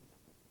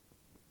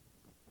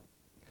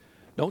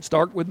 Don't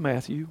start with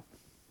Matthew.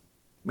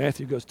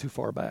 Matthew goes too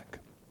far back.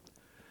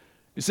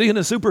 You see, in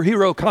a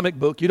superhero comic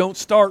book, you don't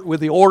start with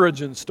the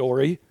origin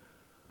story.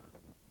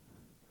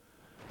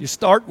 You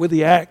start with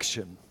the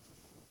action.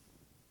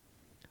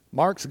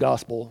 Mark's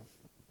gospel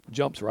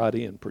jumps right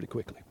in pretty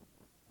quickly.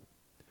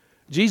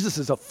 Jesus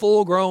is a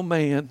full-grown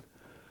man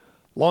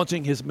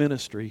launching his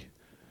ministry.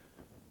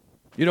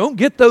 You don't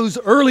get those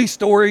early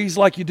stories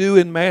like you do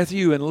in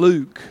Matthew and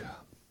Luke.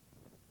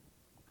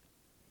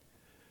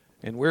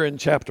 And we're in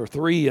chapter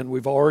 3, and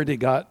we've already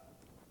got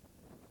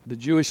the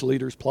Jewish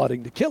leaders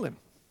plotting to kill him.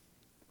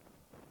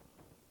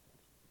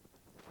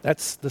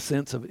 That's the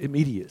sense of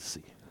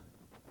immediacy.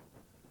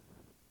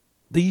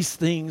 These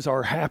things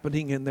are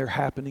happening, and they're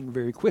happening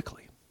very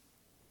quickly.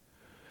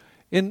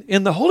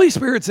 In the Holy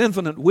Spirit's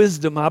infinite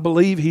wisdom, I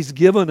believe He's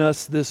given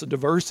us this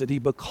diversity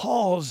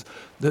because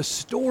the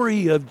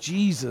story of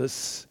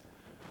Jesus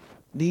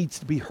needs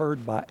to be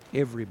heard by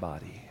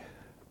everybody.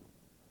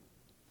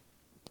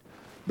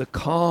 The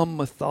calm,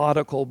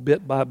 methodical,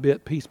 bit by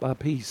bit, piece by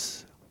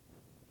piece.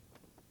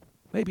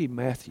 Maybe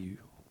Matthew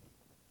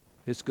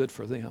is good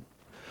for them.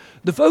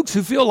 The folks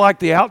who feel like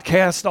the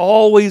outcast,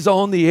 always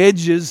on the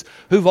edges,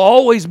 who've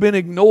always been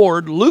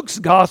ignored, Luke's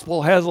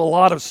gospel has a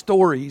lot of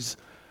stories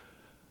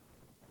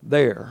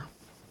there.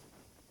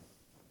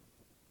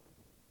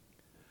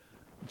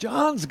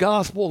 John's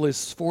gospel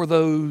is for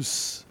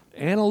those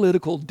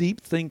analytical, deep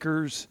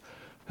thinkers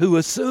who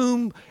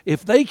assume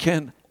if they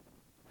can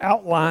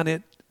outline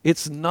it,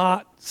 it's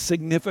not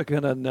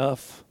significant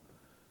enough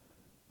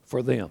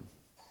for them.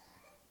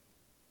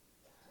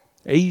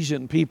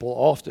 Asian people,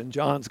 often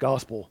John's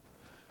gospel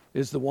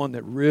is the one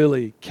that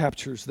really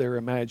captures their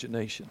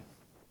imagination.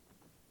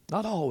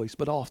 Not always,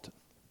 but often.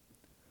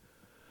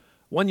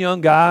 One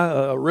young guy,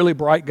 a really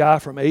bright guy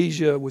from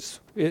Asia, was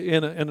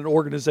in an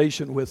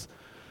organization with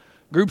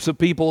groups of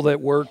people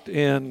that worked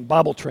in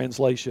Bible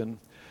translation.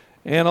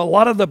 And a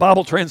lot of the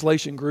Bible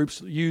translation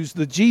groups use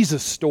the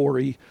Jesus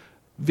story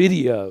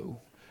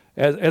video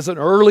as an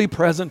early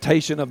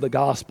presentation of the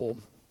gospel.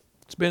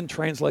 It's been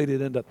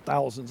translated into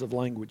thousands of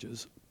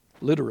languages,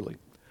 literally.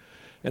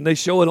 And they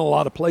show it in a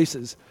lot of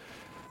places.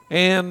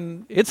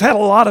 And it's had a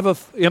lot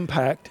of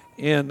impact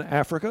in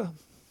Africa,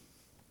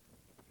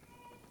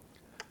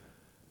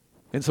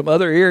 in some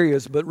other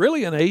areas, but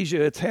really in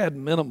Asia, it's had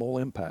minimal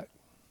impact.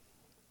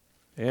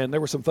 And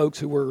there were some folks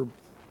who were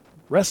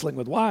wrestling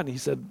with why, and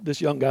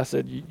this young guy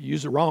said, you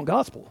use the wrong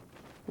gospel.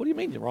 What do you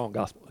mean the wrong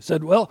gospel? He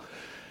said, well,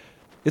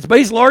 it's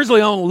based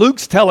largely on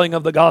Luke's telling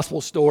of the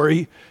gospel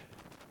story.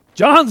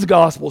 John's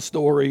gospel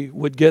story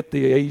would get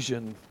the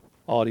Asian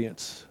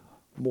audience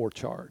more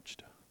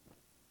charged.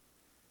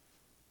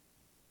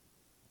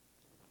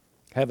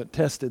 Haven't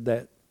tested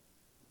that,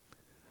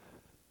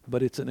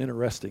 but it's an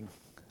interesting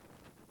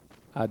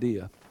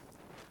idea.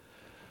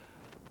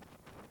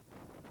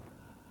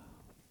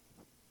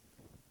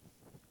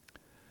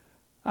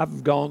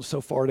 I've gone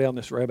so far down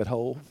this rabbit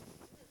hole,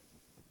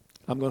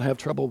 I'm going to have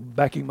trouble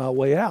backing my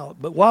way out.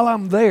 But while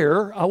I'm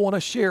there, I want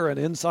to share an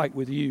insight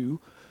with you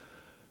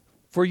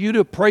for you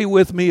to pray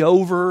with me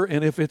over,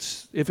 and if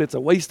it's a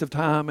waste of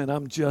time and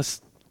I'm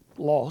just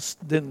lost,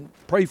 then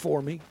pray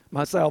for me,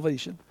 my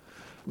salvation,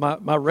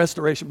 my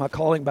restoration, my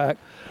calling back.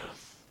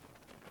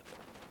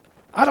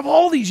 Out of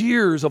all these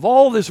years, of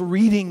all this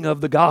reading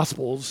of the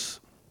Gospels,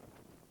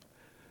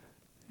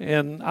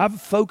 and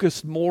I've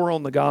focused more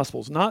on the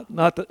Gospels, not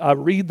that I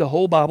read the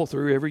whole Bible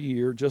through every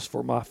year just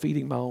for my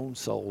feeding my own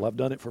soul. I've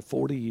done it for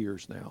 40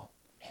 years now.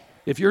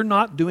 If you're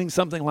not doing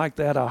something like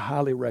that, I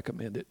highly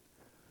recommend it.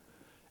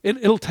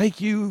 It'll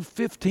take you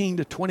 15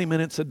 to 20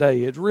 minutes a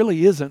day. It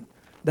really isn't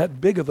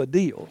that big of a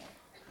deal.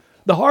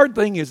 The hard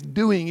thing is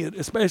doing it,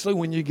 especially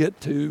when you get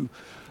to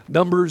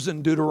Numbers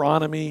and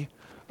Deuteronomy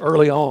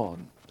early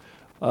on.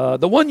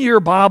 The one-year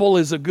Bible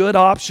is a good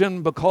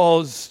option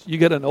because you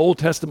get an Old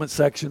Testament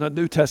section, a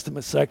New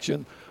Testament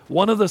section,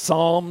 one of the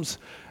Psalms,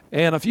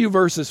 and a few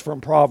verses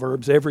from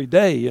Proverbs every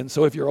day. And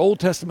so if your Old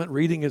Testament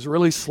reading is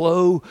really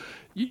slow,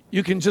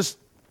 you can just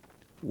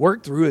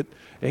work through it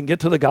and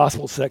get to the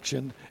gospel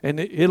section, and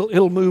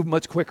it'll move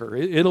much quicker.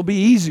 It'll be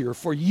easier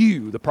for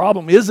you. The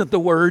problem isn't the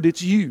word,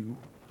 it's you.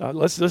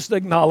 Let's just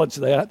acknowledge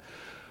that.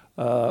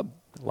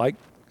 Like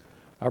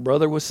our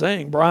brother was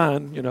saying,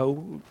 Brian,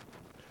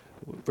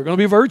 if we're going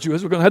to be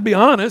virtuous, we're going to have to be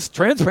honest,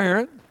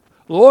 transparent.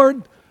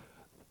 Lord,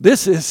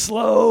 this is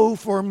slow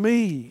for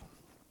me.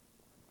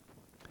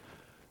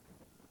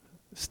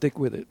 Stick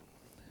with it.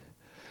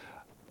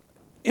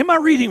 In my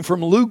reading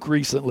from Luke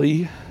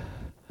recently,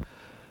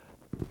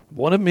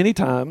 one of many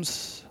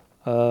times,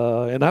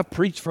 and I've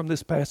preached from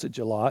this passage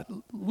a lot,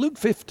 Luke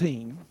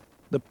 15,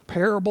 the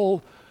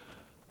parable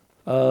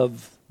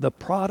of the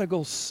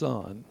prodigal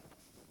son.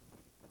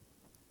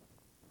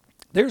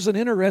 There's an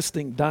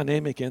interesting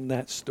dynamic in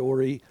that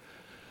story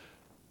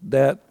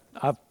that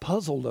I've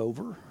puzzled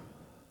over.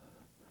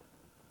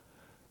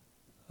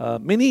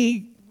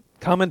 Many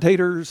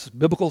commentators,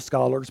 biblical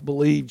scholars,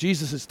 believe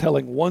Jesus is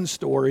telling one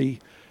story.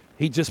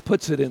 He just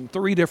puts it in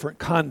three different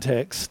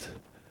contexts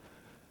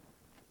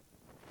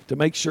to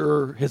make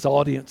sure his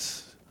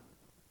audience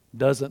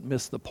doesn't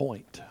miss the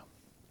point.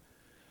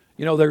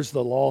 There's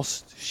the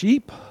lost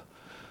sheep,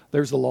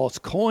 there's the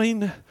lost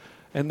coin,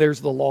 and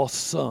there's the lost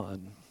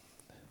son.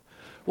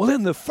 Well,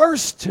 in the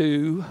first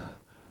two,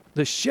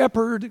 the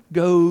shepherd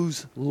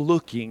goes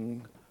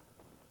looking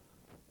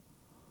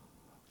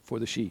for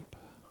the sheep.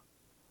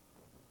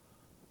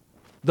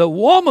 The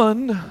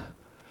woman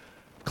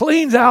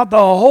cleans out the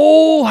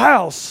whole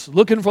house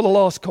looking for the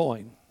lost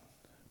coin.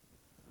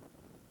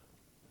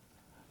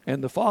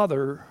 And the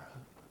father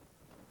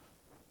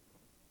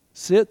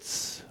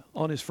sits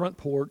on his front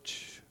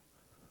porch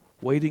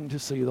waiting to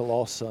see the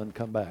lost son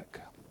come back.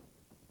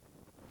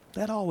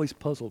 That always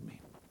puzzled me.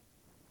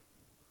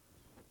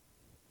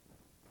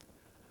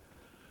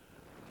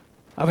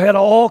 I've had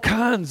all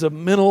kinds of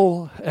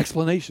mental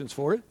explanations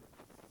for it.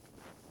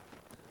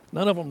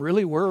 None of them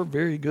really were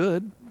very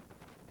good.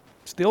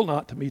 Still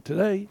not to me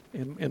today,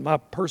 in my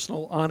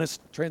personal,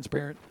 honest,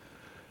 transparent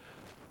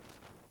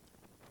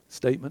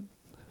statement.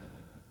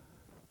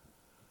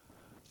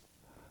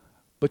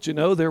 But you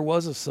know, there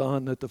was a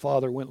son that the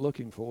father went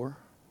looking for.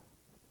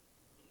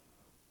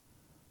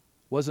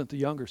 Wasn't the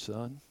younger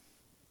son.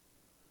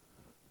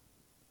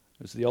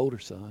 It was the older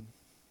son.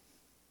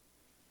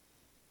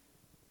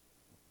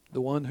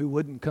 The one who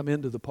wouldn't come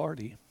into the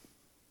party.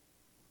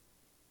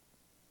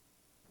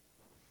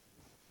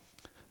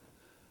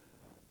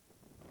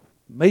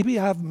 Maybe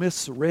I've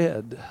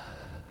misread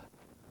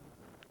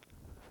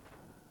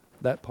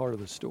that part of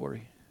the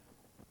story.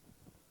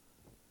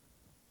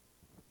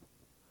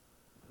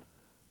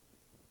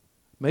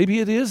 Maybe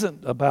it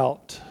isn't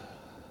about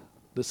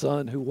the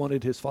son who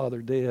wanted his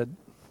father dead.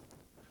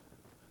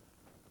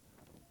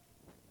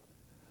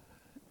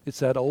 It's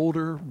that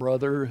older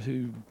brother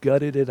who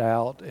gutted it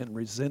out and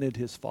resented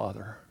his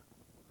father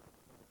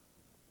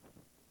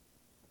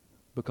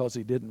because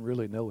he didn't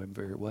really know him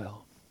very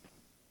well.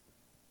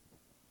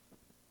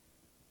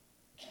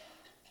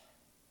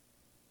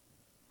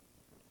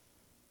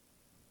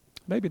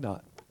 Maybe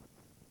not.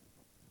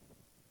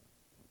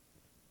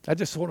 I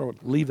just want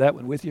to leave that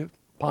one with you.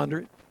 Ponder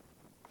it.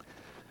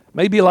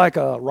 Maybe like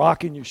a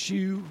rock in your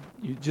shoe,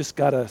 you just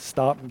got to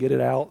stop and get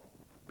it out.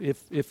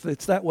 If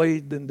it's that way,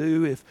 then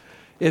do.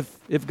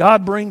 If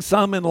God brings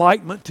some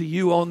enlightenment to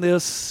you on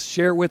this,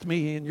 share with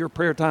me in your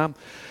prayer time.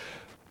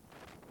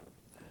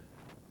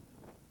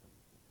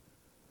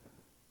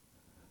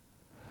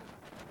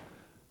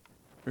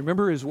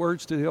 Remember his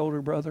words to the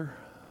older brother?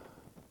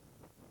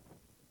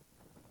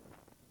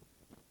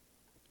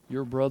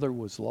 Your brother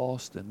was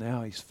lost and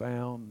now he's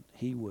found.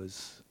 He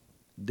was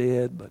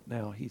dead, but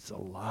now he's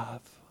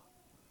alive.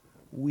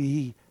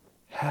 We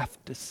have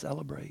to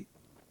celebrate.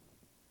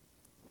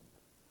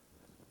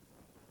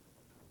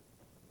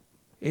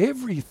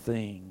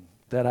 Everything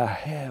that I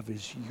have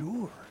is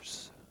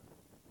yours.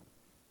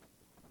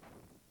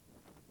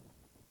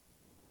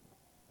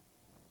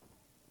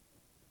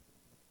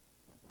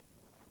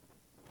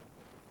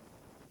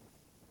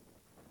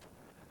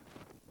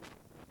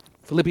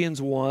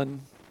 Philippians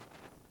 1,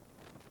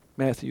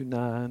 Matthew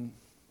 9.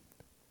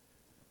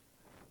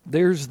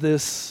 There's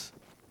this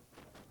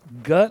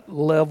gut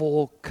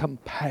level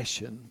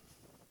compassion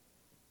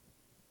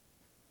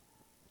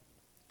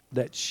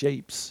that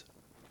shapes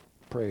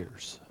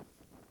prayers.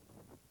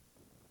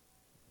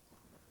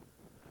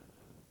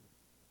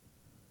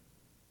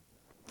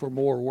 For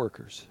more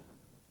workers.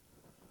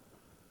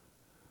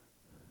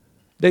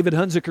 David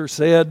Hunziker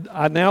said,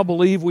 I now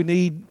believe we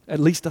need at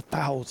least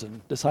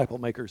 1,000 disciple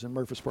makers in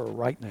Murfreesboro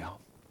right now.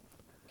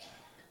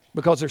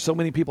 Because there's so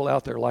many people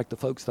out there like the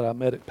folks that I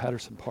met at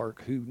Patterson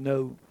Park who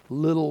know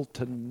little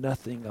to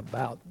nothing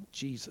about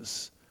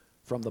Jesus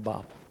from the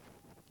Bible.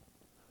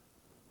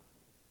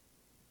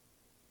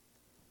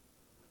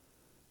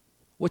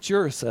 What's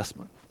your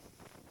assessment?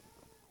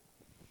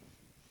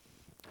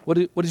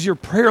 What does your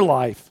prayer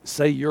life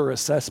say your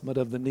assessment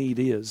of the need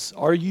is?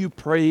 Are you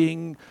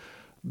praying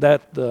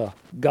that the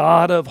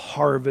God of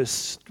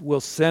harvest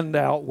will send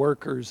out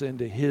workers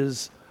into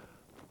his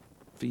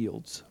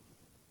fields?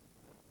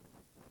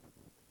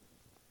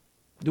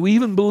 Do we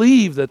even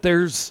believe that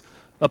there's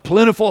a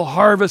plentiful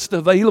harvest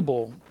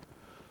available?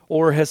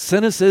 Or has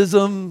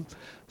cynicism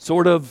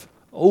sort of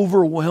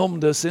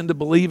overwhelmed us into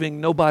believing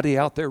nobody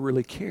out there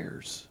really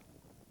cares?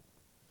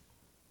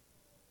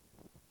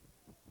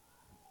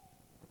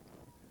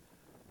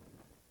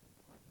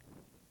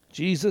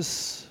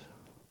 Jesus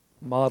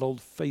modeled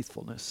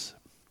faithfulness.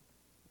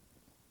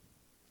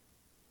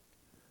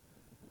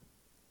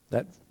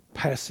 That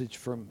passage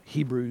from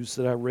Hebrews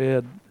that I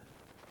read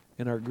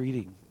in our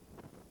greeting.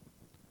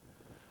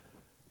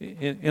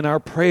 In our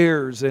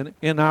prayers and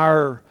in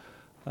our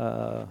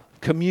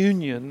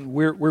communion,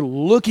 we're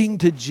looking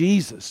to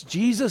Jesus.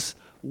 Jesus,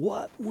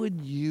 what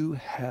would you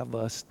have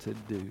us to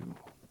do?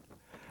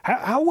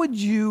 How would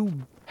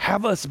you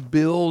have us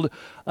build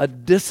a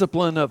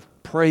discipline of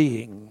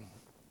praying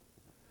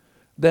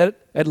that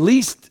at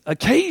least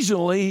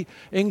occasionally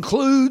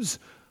includes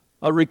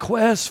a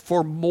request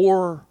for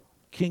more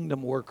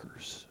kingdom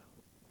workers?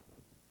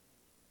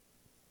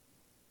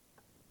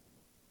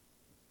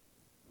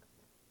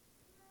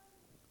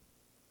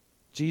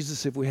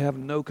 Jesus, if we have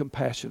no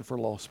compassion for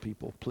lost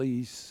people,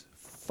 please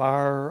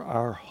fire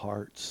our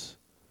hearts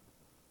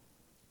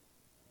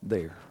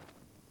there.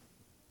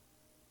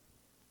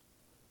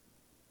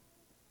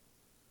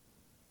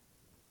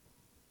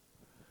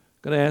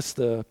 I'm going to ask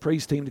the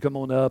praise team to come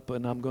on up,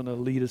 and I'm going to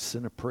lead us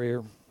in a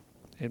prayer,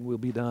 and we'll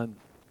be done.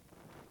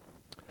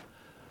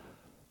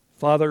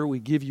 Father, we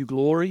give you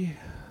glory.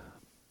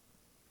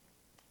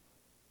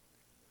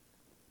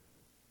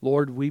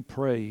 Lord, we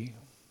pray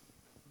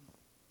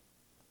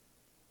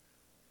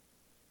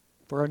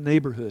for our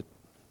neighborhood.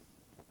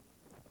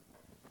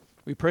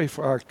 We pray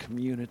for our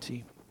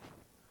community.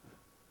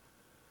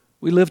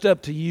 We lift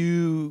up to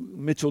you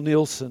Mitchell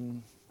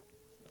Nielsen,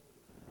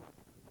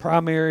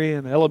 primary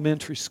and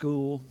elementary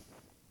school.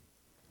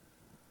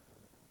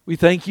 We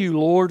thank you,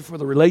 Lord, for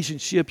the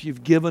relationship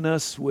you've given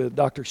us with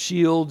Dr.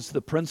 Shields,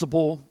 the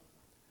principal.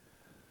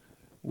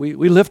 We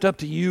lift up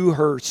to you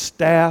her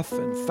staff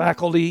and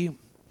faculty.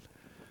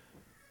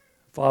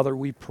 Father,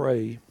 we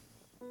pray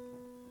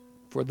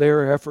for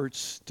their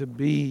efforts to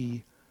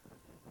be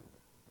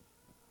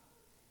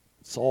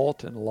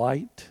salt and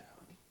light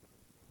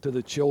to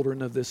the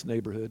children of this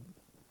neighborhood.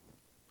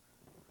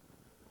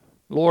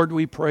 Lord,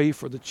 we pray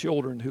for the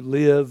children who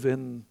live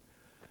in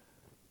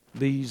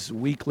these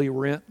weekly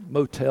rent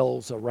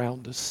motels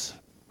around us.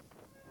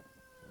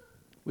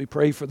 We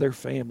pray for their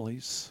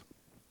families.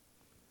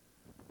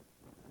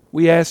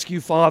 We ask you,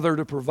 Father,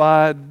 to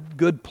provide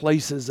good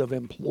places of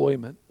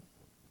employment,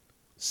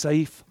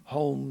 safe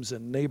homes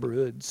and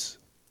neighborhoods,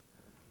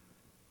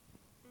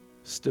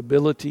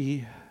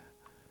 stability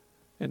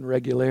and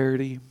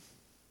regularity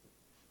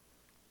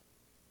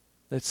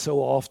that's so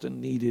often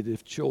needed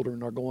if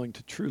children are going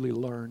to truly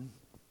learn.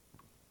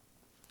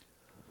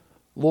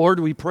 Lord,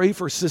 we pray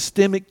for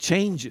systemic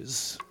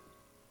changes.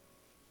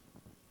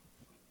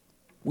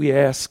 We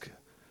ask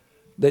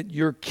that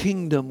your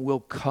kingdom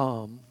will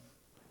come,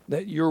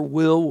 that your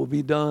will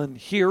be done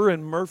here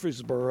in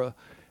Murfreesboro,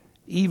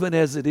 even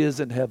as it is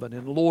in heaven.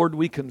 And Lord,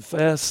 we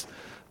confess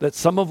that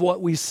some of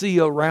what we see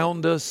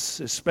around us,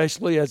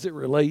 especially as it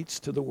relates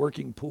to the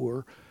working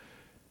poor,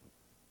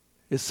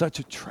 is such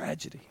a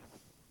tragedy.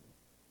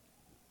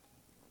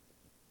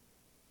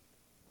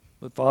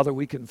 But Father,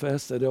 we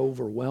confess that it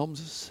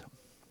overwhelms us.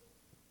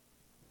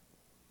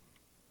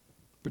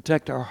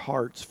 Protect our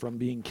hearts from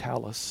being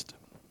calloused.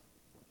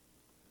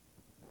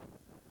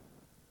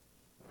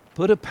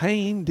 Put a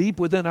pain deep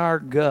within our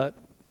gut,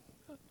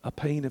 a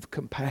pain of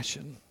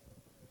compassion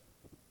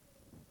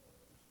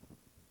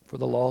for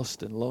the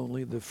lost and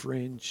lonely, the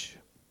fringe,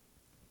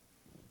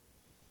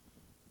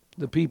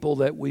 the people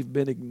that we've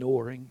been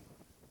ignoring.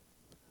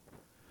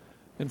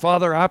 And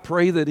Father, I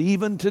pray that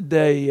even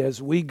today as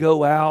we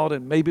go out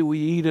and maybe we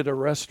eat at a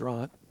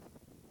restaurant,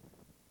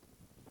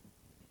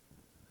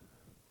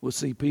 we'll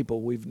see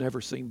people we've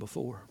never seen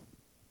before.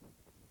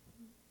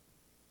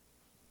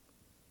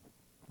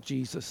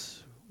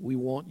 Jesus, we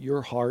want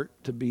your heart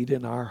to beat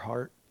in our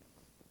heart.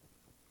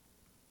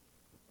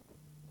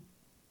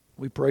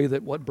 We pray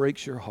that what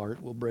breaks your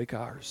heart will break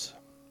ours.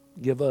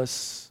 Give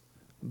us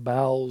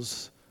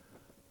bowels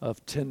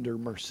of tender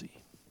mercy.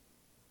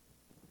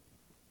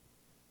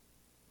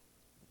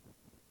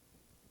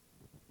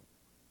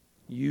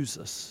 Use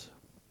us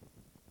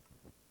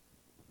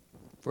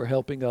for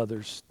helping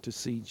others to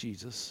see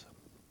Jesus.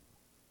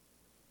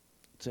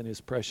 It's in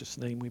his precious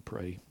name we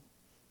pray.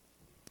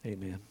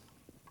 Amen.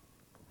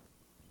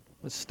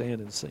 Let's stand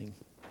and sing.